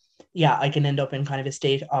 And yeah, I can end up in kind of a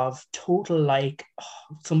state of total like,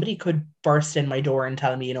 somebody could burst in my door and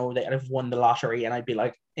tell me, you know, that I've won the lottery, and I'd be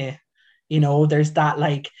like, you know, there's that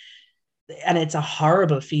like, and it's a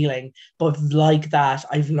horrible feeling. But like that,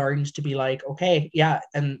 I've learned to be like, okay, yeah,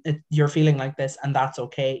 and you're feeling like this, and that's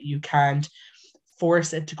okay. You can't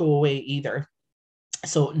force it to go away either.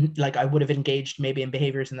 So like I would have engaged maybe in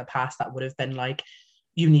behaviors in the past that would have been like,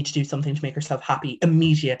 you need to do something to make yourself happy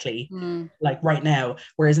immediately, like right now.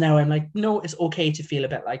 Whereas now I'm like, no, it's okay to feel a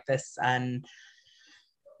bit like this. And,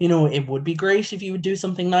 you know, it would be great if you would do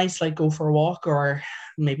something nice, like go for a walk or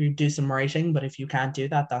maybe do some writing. But if you can't do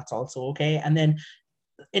that, that's also okay. And then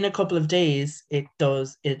in a couple of days, it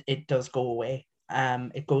does go away.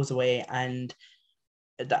 It goes away. And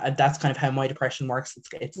that's kind of how my depression works.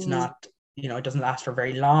 It's not, you know, it doesn't last for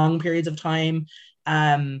very long periods of time.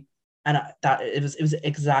 And that it was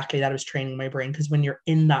exactly that. I was training my brain, because when you're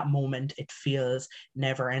in that moment, it feels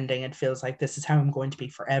never ending. It feels like this is how I'm going to be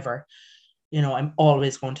forever. You know, I'm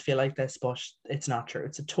always going to feel like this, but it's not true.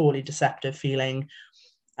 It's a totally deceptive feeling.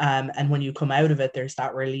 And when you come out of it, there's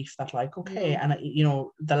that relief that like, okay. And you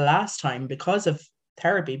know, the last time, because of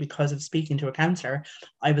therapy, because of speaking to a counselor,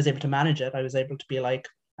 I was able to manage it. I was able to be like,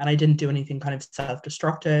 and I didn't do anything kind of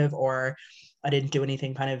self-destructive, or I didn't do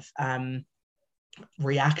anything kind of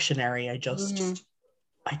reactionary. I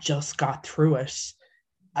just got through it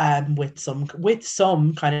with some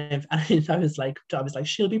kind of, and I was like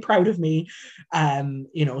she'll be proud of me.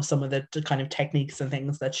 You know, some of the kind of techniques and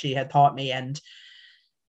things that she had taught me, and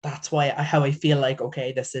that's why how I feel like,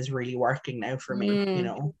 okay, this is really working now for me, you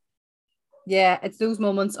know. Yeah, it's those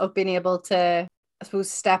moments of being able to, I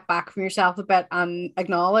suppose, step back from yourself a bit and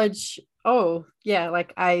acknowledge, oh yeah,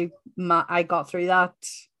 like I got through that.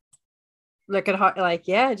 Look at how, like,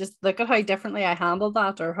 yeah, just look at how differently I handled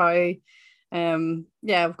that, or how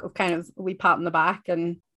yeah, kind of we pat on the back.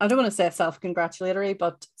 And I don't want to say self-congratulatory,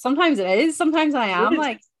 but sometimes it is. Sometimes I am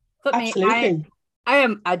like, look me, Absolutely. I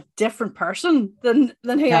am a different person than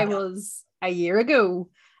who I Yeah. was a year ago.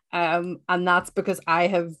 And that's because I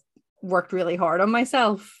have worked really hard on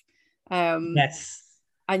myself. Yes.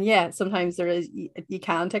 And yeah, sometimes there is, you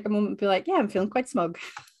can take a moment and be like, yeah, I'm feeling quite smug.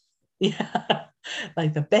 Yeah.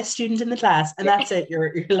 Like the best student in the class, and that's it.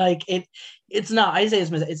 You're like, it's not, I say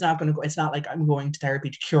it's not going to go, it's not like I'm going to therapy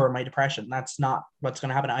to cure my depression. That's not what's going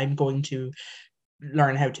to happen. I'm going to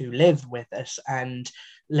learn how to live with it, and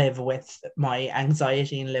live with my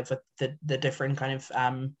anxiety, and live with the different kind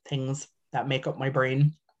of things that make up my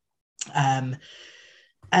brain. And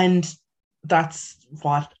that's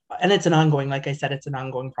what, and it's an ongoing, like I said, it's an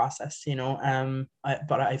ongoing process, you know.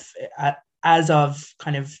 But I've as of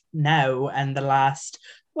kind of now and the last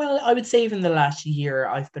Well, I would say even the last year,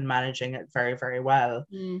 I've been managing it very, very well.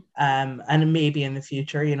 Mm. And maybe in the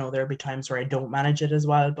future, there'll be times where I don't manage it as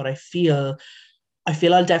well. But I feel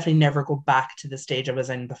I'll definitely never go back to the stage I was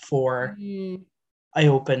in before Mm. I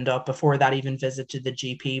opened up, before that even visit to the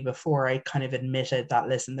GP, before I kind of admitted that,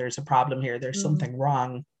 listen, there's a problem here, there's Mm. something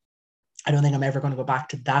wrong. I don't think I'm ever going to go back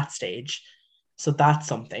to that stage. So that's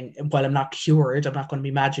something. While I'm not cured, I'm not going to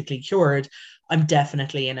be magically cured. I'm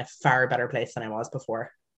definitely in a far better place than I was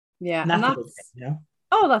before. Yeah, And and that's a good thing, that's, you know?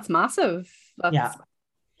 oh, that's massive. Yeah. That's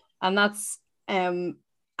and that's um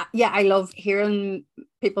yeah, I love hearing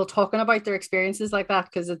people talking about their experiences like that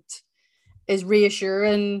because it is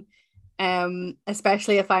reassuring.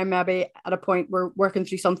 Especially if I'm maybe at a point where working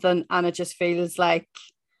through something and it just feels like,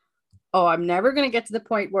 oh, I'm never going to get to the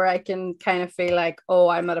point where I can kind of feel like, oh,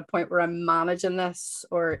 I'm at a point where I'm managing this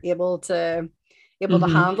or able to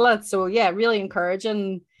Mm-hmm. handle it. So yeah, really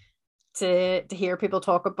encouraging to hear people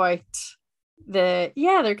talk about their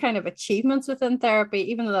kind of achievements within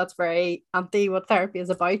therapy, even though that's very anti what therapy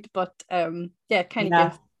is about. But yeah, it kind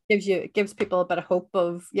of Yeah. gives people a bit of hope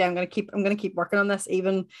of, yeah, I'm gonna keep working on this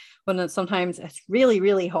even when sometimes it's really,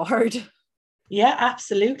 really hard. Yeah,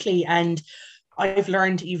 absolutely. And I've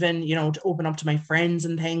learned even, to open up to my friends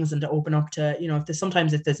and things, and to open up to,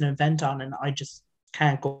 if there's an event on and I just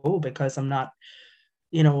can't go because I'm not,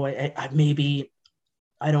 I maybe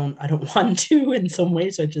I don't want to in some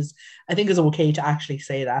ways, which is, I think, is okay to actually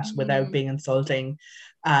say that without Mm. being insulting.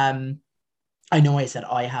 Um, I know I said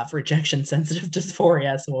I have rejection sensitive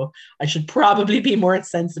dysphoria, so I should probably be more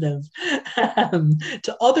sensitive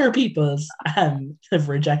to other people's of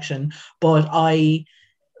rejection. But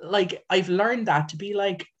I've learned that to be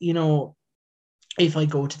like, if I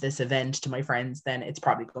go to this event to my friends, then it's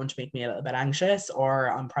probably going to make me a little bit anxious,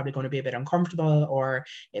 or I'm probably going to be a bit uncomfortable, or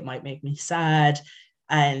it might make me sad.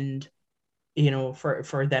 And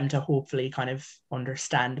for them to hopefully kind of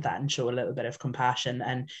understand that and show a little bit of compassion.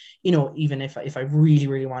 And even if I really,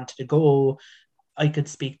 really wanted to go, I could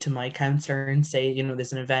speak to my counselor and say,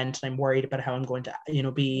 there's an event and I'm worried about how I'm going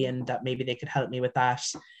to, be, and that maybe they could help me with that.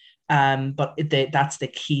 But that's the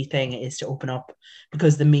key thing, is to open up,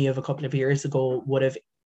 because the me of a couple of years ago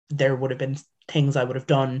there would have been things I would have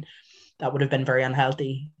done that would have been very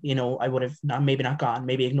unhealthy. I would have not gone,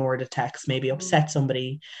 maybe ignored a text, maybe Mm. upset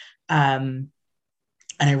somebody. Um,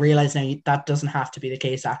 and I realize now that doesn't have to be the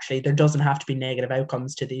case, actually. There doesn't have to be negative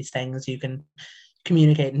outcomes to these things. You can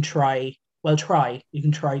communicate and you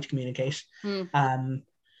can try to communicate. Mm. Um,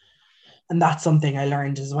 and that's something I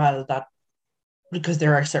learned as well, that because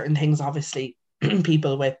there are certain things, obviously,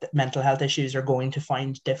 people with mental health issues are going to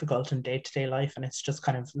find difficult in day-to-day life. And it's just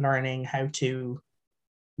kind of learning how to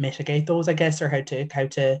mitigate those, I guess, or how to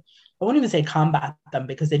I won't even say combat them,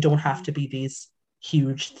 because they don't have Mm. to be these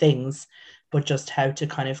huge things, but just how to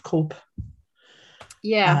kind of cope.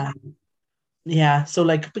 Yeah. Um, yeah, so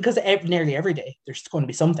like, because nearly every day there's going to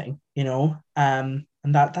be something, and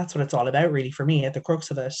that's what it's all about, really, for me. At the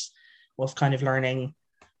crux of it was kind of learning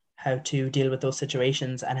how to deal with those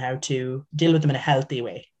situations and how to deal with them in a healthy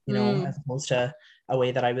way, Mm. as opposed to a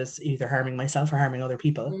way that I was either harming myself or harming other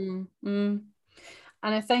people. Mm. Mm.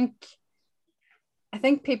 And I think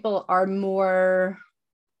people are more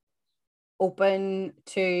open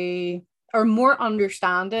to or more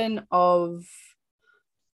understanding of,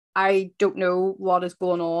 I don't know what is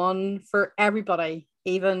going on for everybody,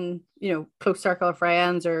 even, close circle of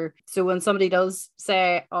friends. Or so when somebody does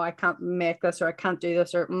say, oh, I can't make this, or I can't do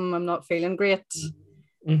this, or I'm not feeling great,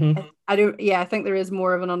 Mm-hmm. I don't, yeah, I think there is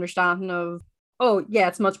more of an understanding of, oh, yeah,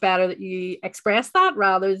 it's much better that you express that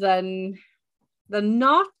rather than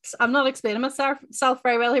not. I'm not explaining myself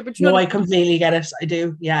very well here, but you know No, what I completely get it. I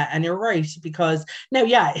do. Yeah. And you're right. Because now,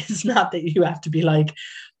 yeah, it's not that you have to be like,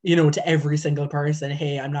 to every single person,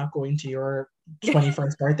 hey, I'm not going to your I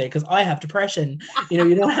 21st birthday because I have depression.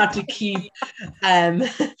 You don't have to keep, um,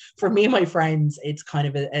 for me and my friends, it's kind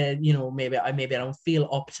of maybe I don't feel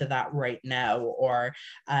up to that right now, or,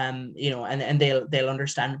 and they'll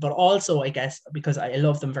understand. But also, I guess, because I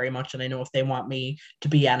love them very much, and I know if they want me to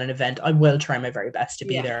be at an event, I will try my very best to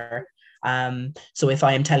be Yeah. there. So if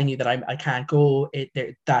I am telling you that I can't go,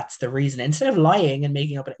 that's the reason. Instead of lying and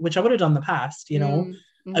making up, which I would have done in the past,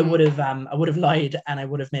 Mm. I Mm-hmm. would have lied, and I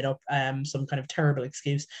would have made up some kind of terrible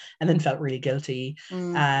excuse, and then felt really guilty.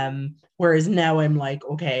 Mm. Whereas now I'm like,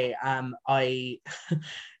 okay, I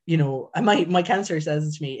and my counselor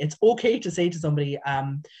says to me, it's okay to say to somebody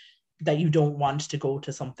that you don't want to go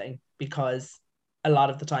to something, because a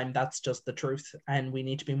lot of the time that's just the truth, and we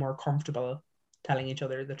need to be more comfortable telling each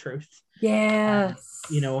other the truth. um, you Yes.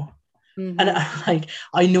 know And Mm-hmm. like,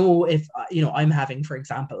 I know if, I'm having, for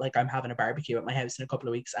example, like I'm having a barbecue at my house in a couple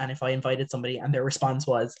of weeks, and if I invited somebody and their response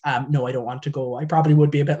was, no, I don't want to go, I probably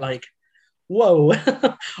would be a bit like, whoa,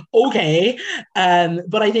 okay.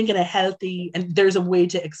 But I think in a healthy, and there's a way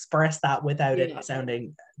to express that without it Yeah.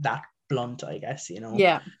 sounding that blunt, I guess,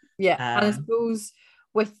 Yeah. Yeah. And I Um, suppose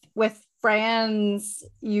with friends,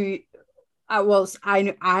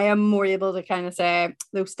 I am more able to kind of say,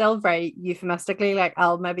 though still very euphemistically, like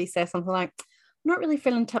I'll maybe say something like, I'm not really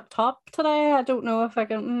feeling tip top today. I don't know if I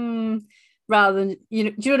can, rather than, do you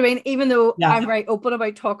know what I mean? Even though yeah, I'm very open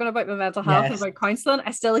about talking about my mental health and yes, about counseling,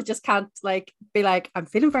 I still like, just can't like be like, I'm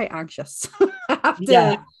feeling very anxious. I have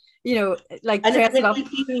to, yeah. like And I dress it mean, up.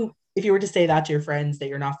 if you were to say that to your friends that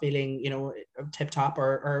you're not feeling, tip top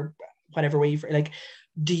or whatever way like,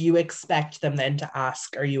 do you expect them then to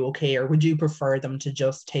ask, are you okay? Or would you prefer them to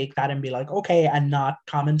just take that and be like, okay, and not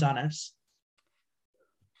comment on it?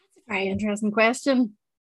 Very interesting question.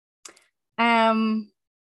 Um,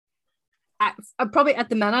 I probably at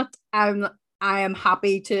the minute I am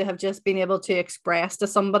happy to have just been able to express to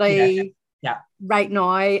Yes. somebody Yeah. right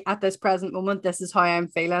now at this present moment, this is how I'm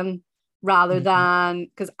feeling, rather Mhm. than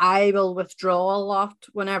because I will withdraw a lot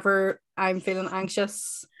whenever I'm feeling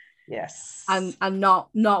anxious and Yes.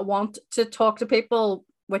 not want to talk to people,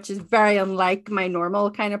 which is very unlike my normal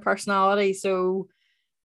kind of personality. So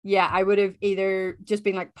yeah, I would have either just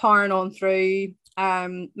been like powering on through.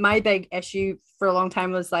 My big issue for a long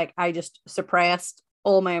time was like I just suppressed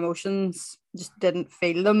all my emotions, just didn't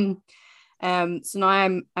feel them. So now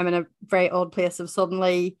I'm in a very odd place of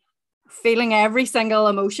suddenly feeling every single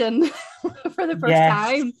emotion for the first Yes.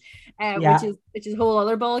 time, Yeah. which is a whole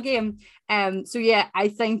other ball game. So yeah, I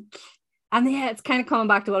think, and yeah, it's kind of coming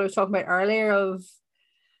back to what I was talking about earlier of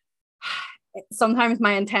sometimes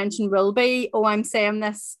my intention will be, oh, I'm saying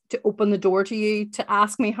this to open the door to you to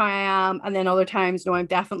ask me how I am, and then other times, no, I'm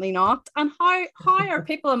definitely not. And how are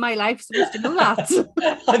people in my life supposed to know that?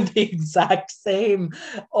 I'm the exact same.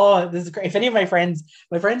 Oh, this is great. If any of my friends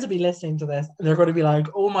will be listening to this, and they're going to be like,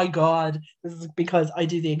 oh my God, this is because I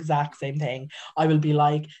do the exact same thing. I will be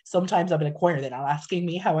like, sometimes I'll be like, why are they not asking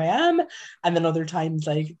me how I am? And then other times,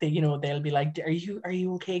 like, they'll be like, are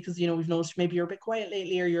you okay? Because, we've noticed maybe you're a bit quiet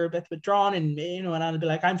lately, or you're a bit withdrawn, and I'll be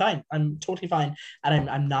like, I'm fine. I'm totally fine. And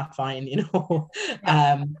I'm not fine. Yeah.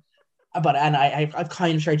 um, and I've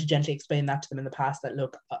kind of tried to gently explain that to them in the past, that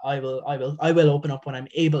look, I will open up when I'm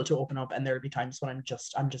able to open up, and there'll be times when I'm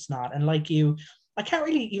just not. And like you, I can't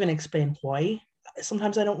really even explain why.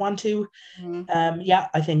 Sometimes I don't want to. Mm-hmm. Yeah,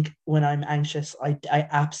 I think when I'm anxious, I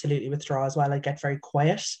absolutely withdraw as well. I get very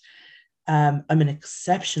quiet. I'm an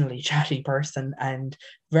exceptionally chatty person and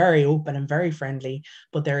very open and very friendly,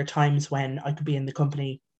 but there are times when I could be in the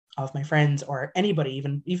company of my friends or anybody,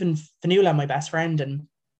 even Fanula, my best friend, and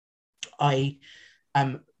I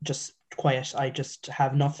am just quiet. I just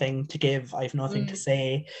have nothing to give. I have nothing to Mm,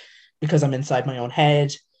 say because I'm inside my own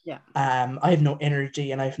head. yeah. I have no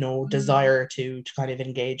energy and I have no Mm, desire to kind of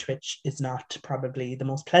engage, which is not probably the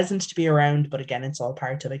most pleasant to be around. But again, it's all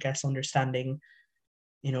part of, I guess, understanding,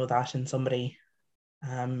 that in somebody.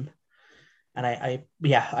 Um, and I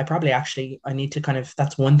probably actually, I need to kind of,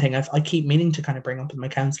 that's one thing I keep meaning to kind of bring up with my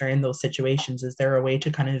counselor in those situations. Is there a way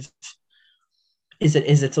to kind of, is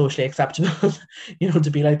it socially acceptable,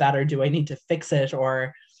 to be like that, or do I need to fix it,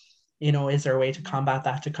 or is there a way to combat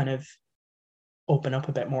that, to kind of open up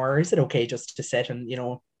a bit more, or is it okay just to sit and be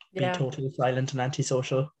yeah. totally silent and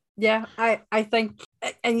antisocial? Yeah, I think,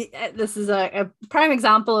 and this is a prime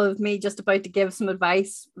example of me just about to give some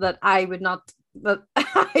advice that I would not, that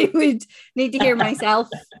I would need to hear myself,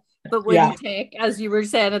 but Yeah. wouldn't take, as you were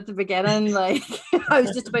saying at the beginning. Like I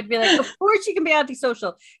was just about to be like, of course you can be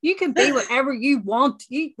antisocial. You can be whatever you want.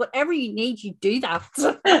 You whatever you need, you do that.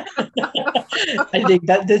 I think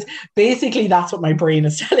that this basically, that's what my brain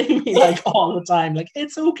is telling me like all the time. Like,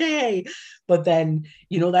 it's okay. But then,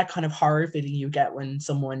 that kind of horror feeling you get when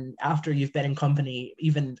someone, after you've been in company,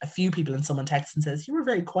 even a few people, and someone texts and says, you were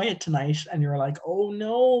very quiet tonight. And you're like, oh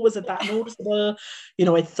no, was it that noticeable?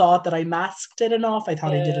 I thought that I masked it enough. I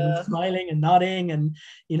thought I did enough Yeah. smiling and nodding, and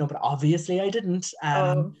but obviously I didn't.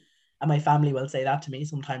 Oh, And my family will say that to me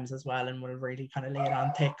sometimes as well, and will really kind of lay it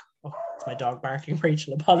on thick. Oh, it's my dog barking.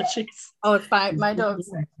 Rachel, apologies. oh, it's fine. My dog's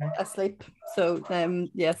asleep. So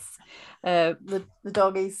yes. The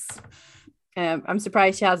doggies. I'm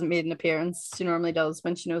surprised she hasn't made an appearance. She normally does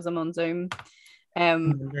when she knows I'm on Zoom.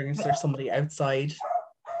 I'm Um, wondering if there's somebody outside.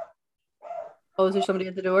 oh, is there somebody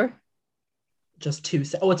at the door? Just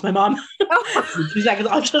Oh, it's my mom. Oh, 2 seconds.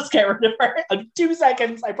 I'll just get rid of her. 2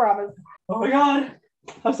 seconds, I promise. Oh my God.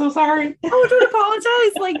 I'm so sorry. oh, don't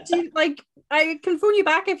apologize. Like, do like I can phone you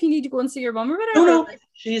back if you need to go and see your mum or No, whatever. no,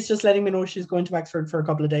 she's just letting me know she's going to Wexford for a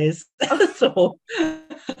couple of days. Oh. So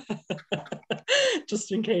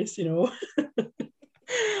just in case,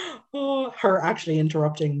 Oh, her actually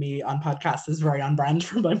interrupting me on podcasts is very on brand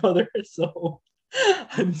for my mother. So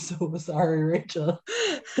I'm so sorry, Rachel.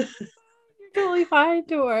 You're totally fine.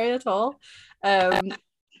 Don't worry at all. I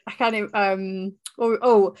can't even, we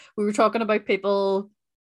were talking about people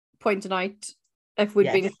pointing out if we'd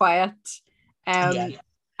Yes. been quiet. Yeah.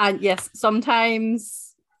 And yes,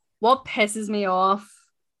 sometimes what pisses me off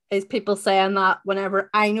is people saying that whenever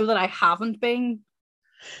I know that I haven't been.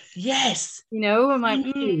 Yes. I'm like,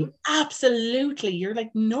 Thank you. Absolutely. You're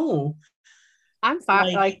like, no. I'm fat.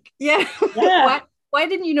 Like, Like, yeah. yeah. Why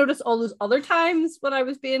didn't you notice all those other times when I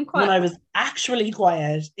was being When quiet? I was actually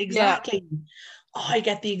quiet. Yeah. Exactly. Oh, I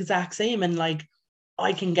get the exact same. And like,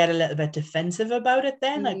 I can get a little bit defensive about it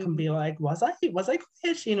then. I can be like, was I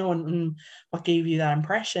quiet? And what gave you that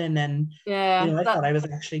impression? And, Yeah. I thought I was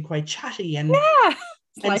actually quite chatty. And Yeah.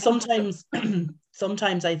 It's and like,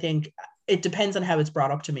 sometimes I think it depends on how it's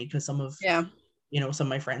brought up to me, because yeah. some of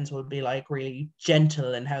my friends will be like really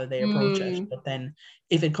gentle in how they approach it. Mm, But then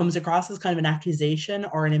if it comes across as kind of an accusation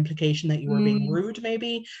or an implication that you were being mm, rude,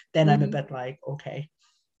 maybe, then I'm a mm. bit like, okay,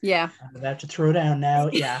 Yeah. I'm about to throw down now.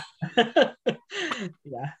 Yeah.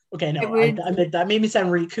 Yeah. Okay, It no, would. that made me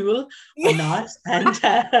sound really cool. I'm not. And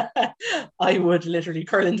I would literally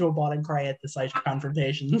curl into a ball and cry at the sight of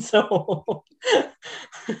confrontation. So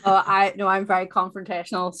I'm very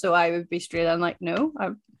confrontational, so I would be straight on like, no, I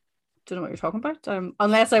don't know what you're talking about.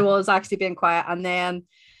 Unless I was actually being quiet, and then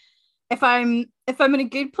if I'm in a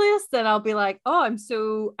good place, then I'll be like, oh,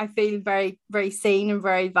 I feel very, very seen and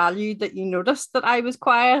very valued that you noticed that I was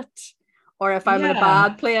quiet. Or if I'm in a yeah,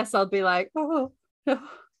 bad place, I'll be like, oh,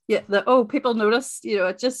 yeah, people notice.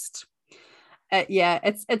 It just, yeah,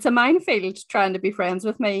 it's a minefield trying to be friends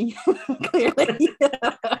with me. Clearly.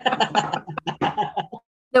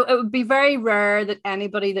 So it would be very rare that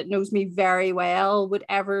anybody that knows me very well would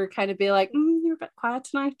ever kind of be like, you're a bit quiet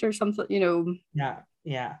tonight or something.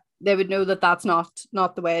 yeah. They would know that that's not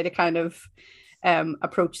the way to kind of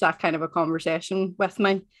approach that kind of a conversation with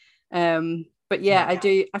me. But yeah,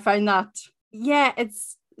 Yeah. I find that, yeah,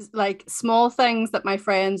 it's like small things that my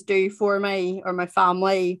friends do for me or my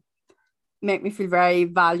family make me feel very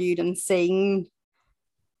valued and seen.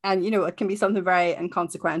 And it can be something very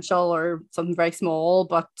inconsequential or something very small,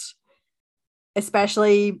 but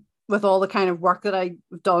especially with all the kind of work that I've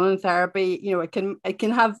done in therapy, it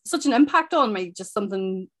can have such an impact on me, just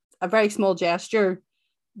something, a very small gesture,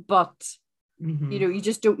 but Mm-hmm. you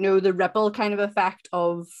just don't know the ripple kind of effect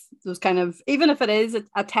of those kind of, even if it is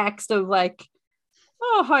a text of like,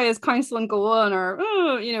 oh, how is counseling going, or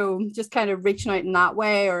just kind of reaching out in that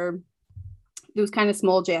way, or those kind of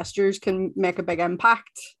small gestures can make a big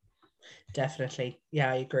impact. Definitely.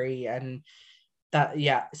 Yeah, I agree. And that,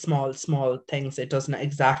 yeah, small things. It doesn't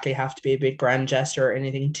exactly have to be a big grand gesture or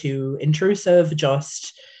anything too intrusive,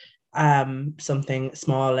 just something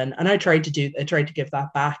small. And I tried to give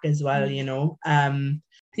that back as well.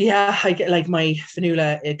 Yeah, I get like my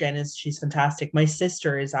Fanula again, she's fantastic. My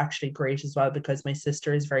sister is actually great as well, because my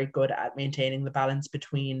sister is very good at maintaining the balance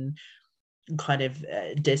between kind of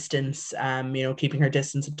distance, keeping her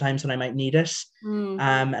distance at times when I might need it,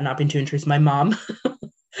 and not being too intrusive. My mom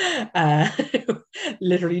uh,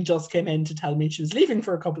 literally just came in to tell me she was leaving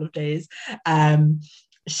for a couple of days.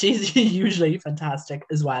 She's usually fantastic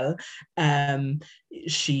as well.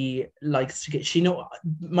 She likes to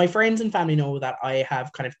my friends and family know that I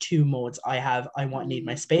have kind of two modes. I need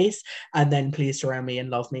my space, and then please surround me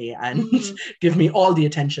and love me and give me all the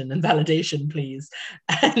attention and validation, please.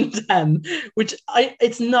 And which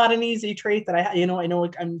it's not an easy trait that I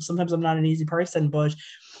know sometimes I'm not an easy person, but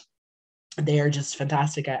they are just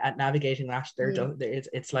fantastic at navigating that.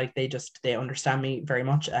 It's like they understand me very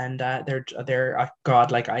much, and they're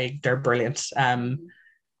God, like they're brilliant.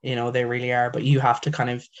 They really are. But you have to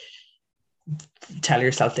kind of tell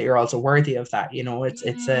yourself that you're also worthy of that.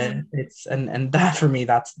 And that for me,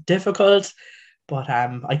 that's difficult. But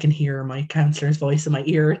I can hear my counselor's voice in my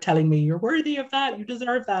ear telling me you're worthy of that, you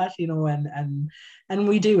deserve that, and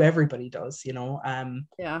we do, everybody does,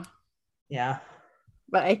 Yeah. Yeah.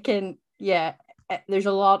 But there's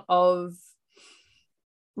a lot of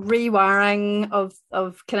rewiring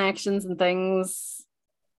of connections and things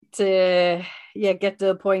to get to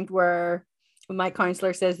a point where when my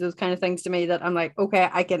counselor says those kind of things to me, that I'm like, okay,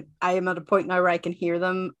 I am at a point now where I can hear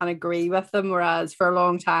them and agree with them, whereas for a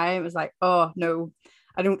long time it's like, oh no,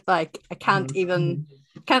 I don't, like, I can't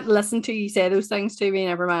listen to you say those things to me,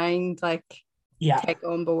 never mind like Yeah. take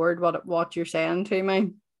on board what you're saying to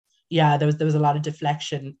me. yeah, there was a lot of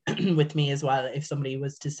deflection with me as well. If somebody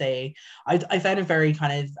was to say, I found it very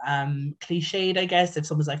kind of cliched, I guess. If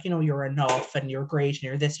someone's like, you're enough and you're great and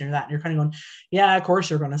you're this and you're that, and you're kind of going, yeah, of course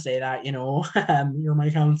you're going to say that, you're my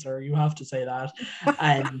counselor, you have to say that.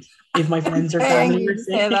 And if my friends or Paying family you were to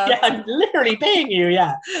say saying, that. yeah, I'm literally paying you,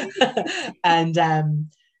 yeah. And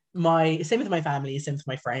my same with my family, same with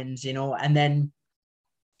my friends, and then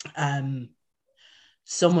um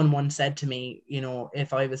someone once said to me,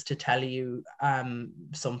 if I was to tell you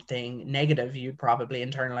something negative, you'd probably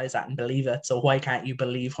internalize that and believe it. So why can't you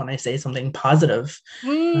believe when I say something positive?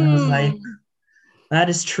 And I was like, Mm, that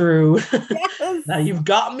is true. Now yes. you've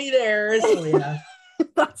got me there. So yeah.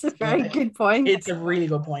 That's a So very good point. it's a really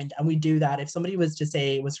good point. And we do that. If somebody was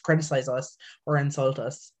to criticize us or insult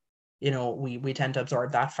us, we tend to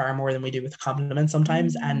absorb that far more than we do with compliments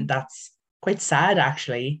sometimes. And that's quite sad,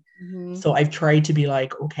 actually. Mm-hmm. So I've tried to be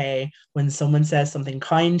like, okay, when someone says something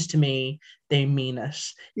kind to me, they mean it.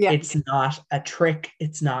 Yeah. It's not a trick.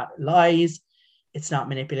 It's not lies. It's not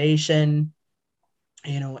manipulation.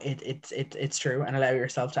 It's true, and allow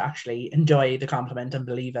yourself to actually enjoy the compliment and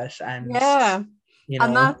believe it. And, Yeah. you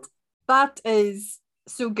And know, that is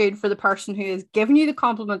so good for the person who is giving you the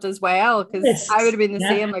compliment as well. Because I would yes, have been the yeah,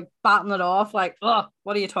 same, like batting it off, like, oh,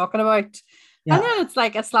 what are you talking about? And yeah, then it's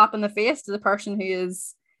like a slap in the face to the person who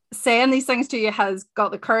is saying these things to you, has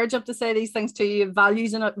got the courage up to say these things to you,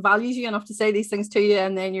 values you enough to say these things to you,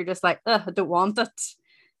 and then you're just like, I don't want it.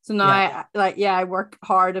 So now yeah, I work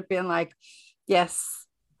hard at being like, yes,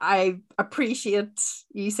 I appreciate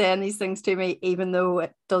you saying these things to me, even though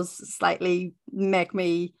it does slightly make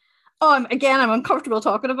me, I'm uncomfortable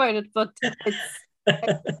talking about it, but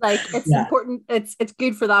it's yeah, important. It's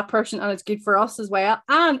good for that person and it's good for us as well.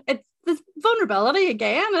 And it's this vulnerability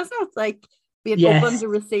again, isn't it? Like being open yes. to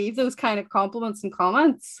receive those kind of compliments and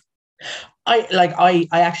comments. I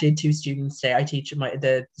actually had two students today.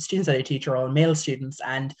 The students that I teach are all male students,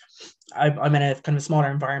 and I'm in a kind of smaller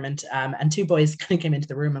environment. And two boys kind of came into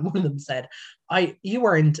the room, and one of them said, you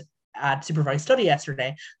weren't at supervised study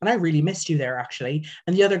yesterday, and I really missed you there actually."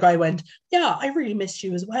 And the other guy went, "Yeah, I really missed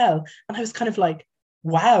you as well." And I was kind of like,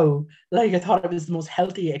 wow, like I thought it was the most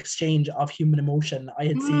healthy exchange of human emotion I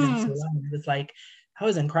had seen in so Mm, long. It was like, that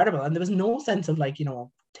was incredible. And there was no sense of like,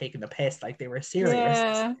 taking the piss, like they were serious.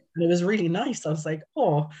 yeah. And it was really nice. I was like,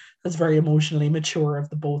 oh, that's very emotionally mature of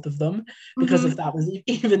the both of them. Because if Mm-hmm. that was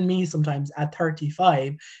even me sometimes at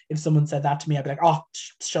 35, if someone said that to me, I'd be like, oh,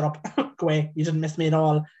 shut up, go away. You didn't miss me at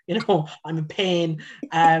all. I'm in pain.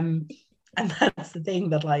 And that's the thing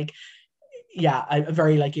that like, yeah, I'm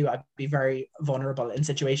very like you. I'd be very vulnerable in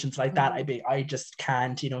situations like that. I just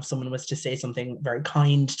can't, if someone was to say something very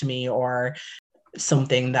kind to me or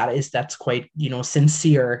something that's quite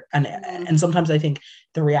sincere, and sometimes I think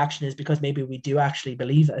the reaction is because maybe we do actually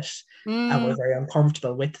believe it, and we're Mm. very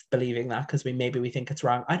uncomfortable with believing that because we think it's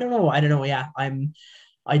wrong. I don't know, yeah,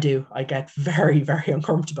 I get very, very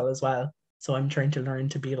uncomfortable as well, so I'm trying to learn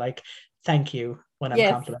to be like, thank you when I'm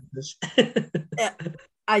Yes. complimented. Yeah.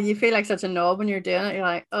 And you feel like such a knob when you're doing it. You're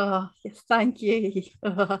like, oh, yes, thank you.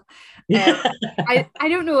 Yeah, I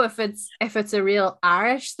don't know if it's a real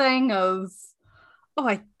Irish thing of, oh,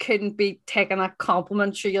 I couldn't be taking a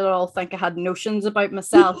compliment. Sure, you'll all think I had notions about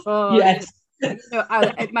myself. Oh, yes,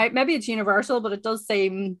 maybe it's universal, but it does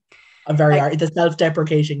seem a very like, the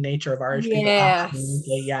self-deprecating nature of Irish people,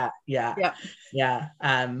 absolutely, yes, yeah, yeah, yeah.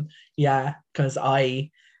 yeah, yeah, because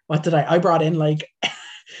what did I brought in like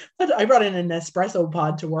I brought in an Nespresso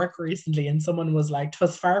pod to work recently, and someone was like,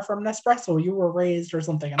 "'Twas far from Nespresso, you were raised," or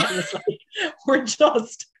something, and I was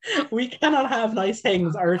like, we cannot have nice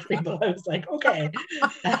things, Irish people. I was like, okay.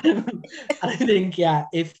 And I think, yeah,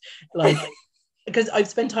 if like, because I've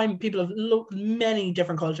spent time, people of many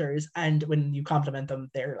different cultures, and when you compliment them,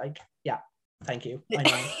 they're like, yeah, thank you, I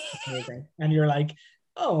know, it's amazing. And you're like,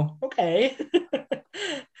 oh, okay.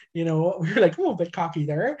 We're like, oh, a bit cocky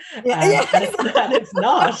there. Yeah, yeah. And it's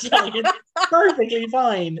not, like, it's perfectly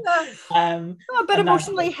fine. A bit And that's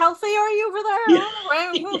emotionally healthy, are you over there? yeah, Oh,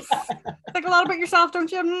 wow. yeah. Think a lot about yourself,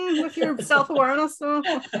 don't you? With your self-awareness.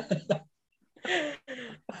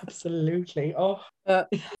 Absolutely. Oh, Uh,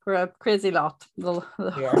 we're a crazy lot, the,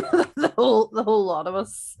 yeah. the whole lot of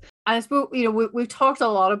us. And I suppose we've talked a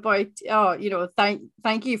lot about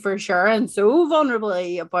thank you for sharing so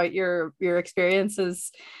vulnerably about your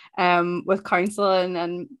experiences with counselling.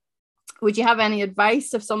 And would you have any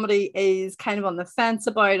advice if somebody is kind of on the fence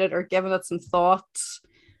about it or giving it some thought?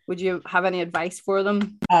 Would you have any advice for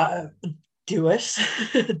them? Do it.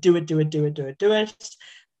 Do it, do it, do it, do it, do it.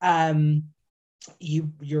 Um,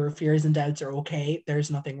 your fears and doubts are okay. There's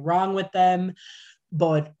nothing wrong with them.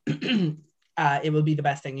 But it will be the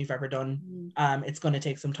best thing you've ever done. It's going to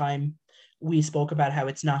take some time. We spoke about how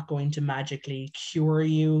it's not going to magically cure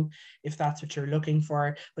you if that's what you're looking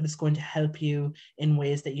for, but it's going to help you in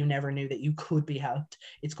ways that you never knew that you could be helped.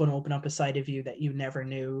 It's going to open up a side of you that you never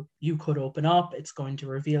knew you could open up. It's going to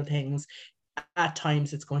reveal things. At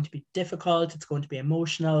times it's going to be difficult, it's going to be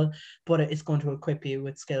emotional, but it's going to equip you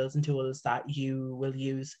with skills and tools that you will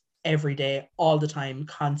use every day, all the time,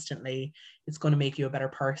 constantly. It's going to make you a better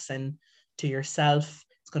person to yourself.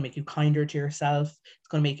 It's going to make you kinder to yourself. It's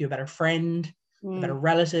going to make you a better friend, a better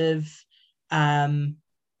relative. And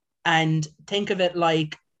think of it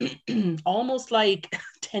like almost like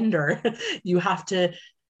Tinder. You have to,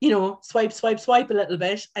 swipe a little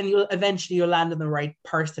bit, and you'll land on the right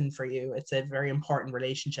person for you. It's a very important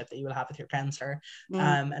relationship that you will have with your counselor.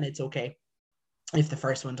 And it's okay if the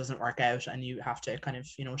first one doesn't work out and you have to kind of,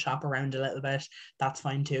 shop around a little bit. That's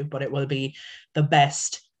fine too, but it will be the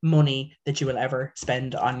best money that you will ever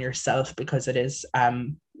spend on yourself, because it is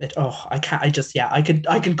I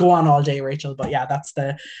could go on all day, Rachel, but yeah, that's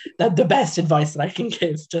the best advice that I can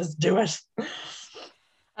give. Just do it.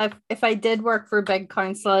 If I did work for big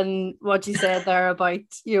counselling, what you said there about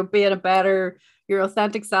being your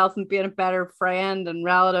authentic self and being a better friend and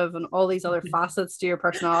relative and all these other facets to your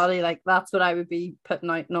personality, like that's what I would be putting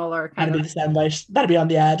out in all our kind That'd be the soundbite. That'd be on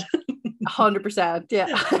the ad. 100%, yeah.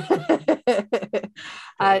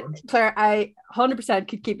 Claire, I 100%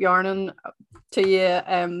 could keep yarning to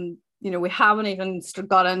you. We haven't even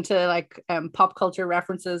got into like pop culture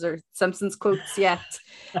references or Simpsons quotes yet.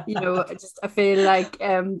 I feel like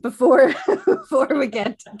before we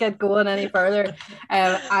get going any further,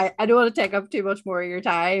 I don't want to take up too much more of your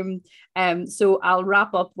time. So I'll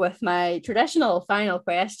wrap up with my traditional final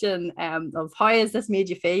question of how has this made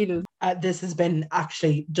you feel? This has been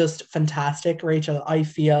actually just fantastic, Rachel. I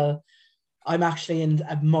feel I'm actually in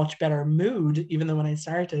a much better mood, even though when I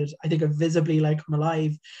started, I think I visibly come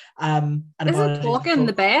alive. Isn't talking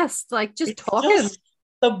the best? Like just talking. Just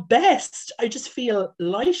the best. I just feel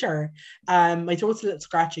lighter. My throat's a little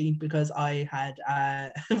scratchy because I had I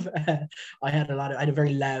had a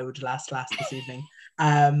very loud last this evening.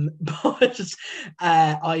 But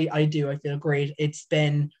I feel great. It's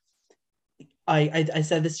been. I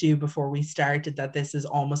said this to you before we started, that this is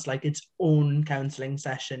almost like its own counselling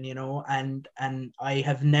session, and I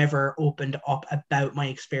have never opened up about my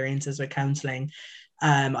experiences with counselling.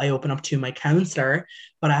 I open up to my counsellor,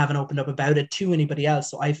 but I haven't opened up about it to anybody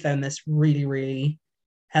else. So I found this really, really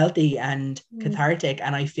healthy and cathartic.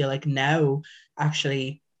 And I feel like now,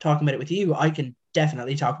 actually talking about it with you, I can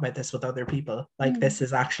definitely talk about this with other people. Like this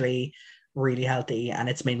is actually really healthy, and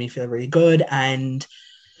it's made me feel really good, and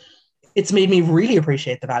it's made me really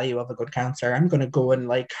appreciate the value of a good counselor. I'm going to go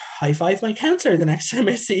and high five my counselor the next time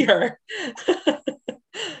I see her.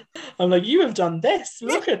 I'm like, you have done this.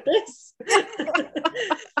 Look at this.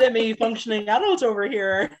 Semi-functioning adult over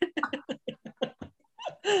here.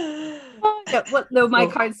 Yeah, no, my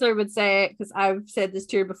counselor would say, because I've said this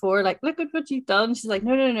to her before, like, look at what you've done. She's like,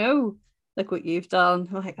 no. Look what you've done.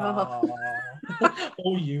 I'm like,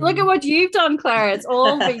 oh you. Look at what you've done, Claire. It's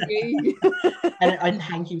all for you. and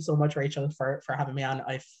thank you so much, Rachel, for having me on.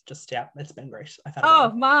 I've just, it's been great.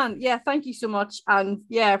 Man, yeah, thank you so much. And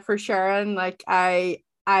yeah, for sharing. Like I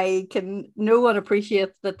can know and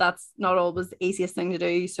appreciate that that's not always the easiest thing to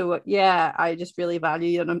do. So yeah, I just really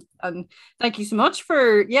value you, and thank you so much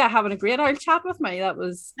for having a great old chat with me. That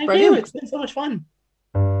was brilliant. It's been so much fun.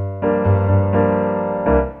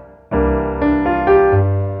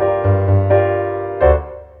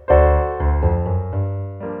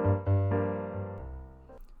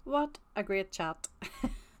 What a great chat.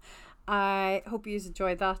 I hope you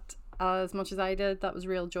enjoyed that as much as I did. That was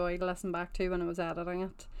real joy to listen back to when I was editing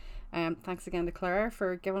it. Thanks again to Claire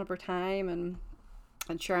for giving up her time and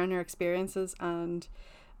sharing her experiences and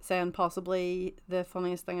saying possibly the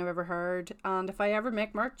funniest thing I've ever heard. And if I ever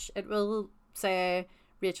make merch, it will say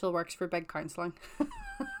Rachel works for Big Counselling.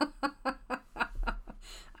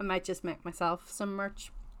 I might just make myself some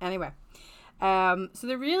merch. Anyway. So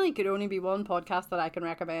there really could only be one podcast that I can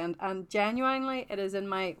recommend, and genuinely it is in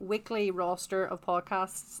my weekly roster of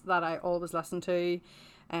podcasts that I always listen to.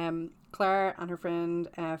 Claire and her friend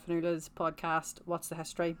Fanula's podcast, What's the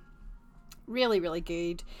History? Really, really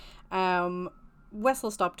good.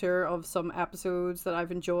 Whistle stop tour of some episodes that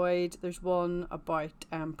I've enjoyed. There's one about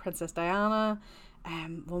Princess Diana,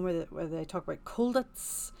 one where they talk about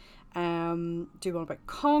Colditz, do one about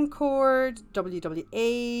Concord,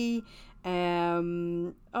 WWE.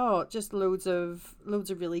 Just loads of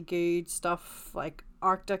really good stuff, like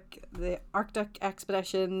the Arctic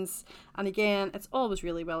expeditions, and again, it's always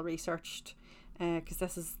really well researched. because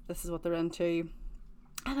this is what they're into.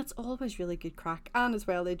 And it's always really good crack. And as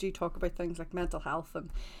well, they do talk about things like mental health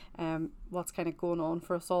and what's kind of going on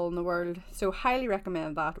for us all in the world. So highly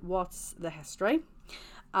recommend that. What's the History?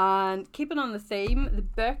 And keeping on the theme, the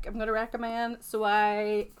book I'm going to recommend. So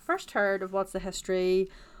I first heard of What's the History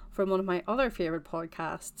from one of my other favourite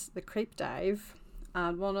podcasts, The Creep Dive.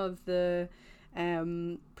 And one of the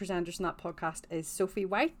presenters in that podcast is Sophie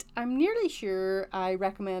White. I'm nearly sure I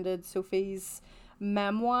recommended Sophie's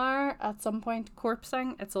memoir at some point,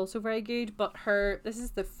 Corpsing. It's also very good, but this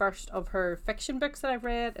is the first of her fiction books that I've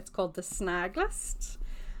read. It's called The Snag List.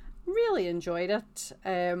 Really enjoyed it.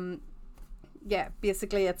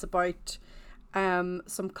 Basically it's about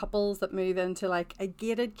some couples that move into like a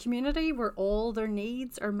gated community where all their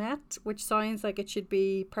needs are met, which sounds like it should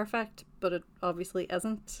be perfect, but it obviously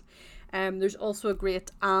isn't. There's also a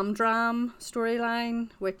great Amdram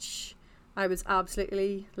storyline, which I was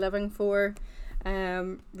absolutely living for.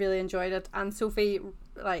 Really enjoyed it, and Sophie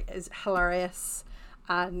is hilarious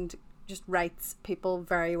and just writes people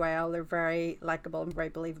very well. They're very likable and very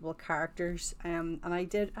believable characters, and I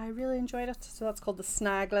really enjoyed it. So that's called The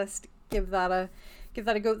Snag List. Give that a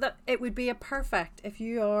go. That it would be a perfect if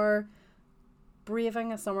you are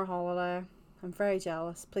braving a summer holiday. I'm very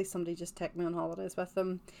jealous. Please somebody just take me on holidays with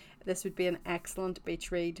them. This would be an excellent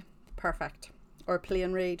beach read. Perfect. Or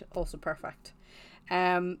plane read, also perfect.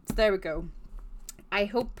 So there we go. I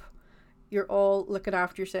hope you're all looking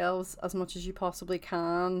after yourselves as much as you possibly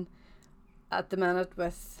can at the minute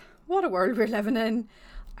with what a world we're living in.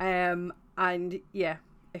 And yeah,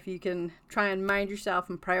 if you can try and mind yourself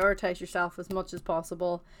and prioritize yourself as much as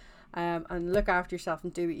possible, and look after yourself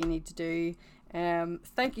and do what you need to do.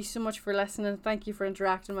 Thank you so much for listening. Thank you for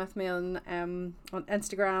interacting with me on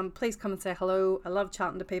Instagram. Please come and say hello. I love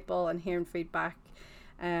chatting to people and hearing feedback.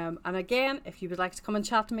 And again, if you would like to come and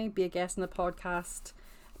chat to me, be a guest in the podcast,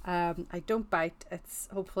 I don't bite. It's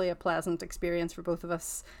hopefully a pleasant experience for both of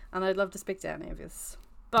us, and I'd love to speak to any of you.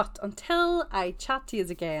 But until I chat to you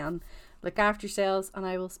again, look after yourselves, and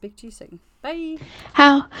I will speak to you soon. Bye.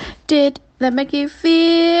 How did that make you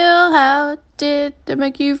feel? How did that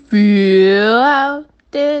make you feel? How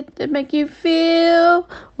did it make you feel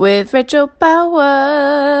with Rachel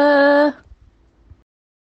Bauer?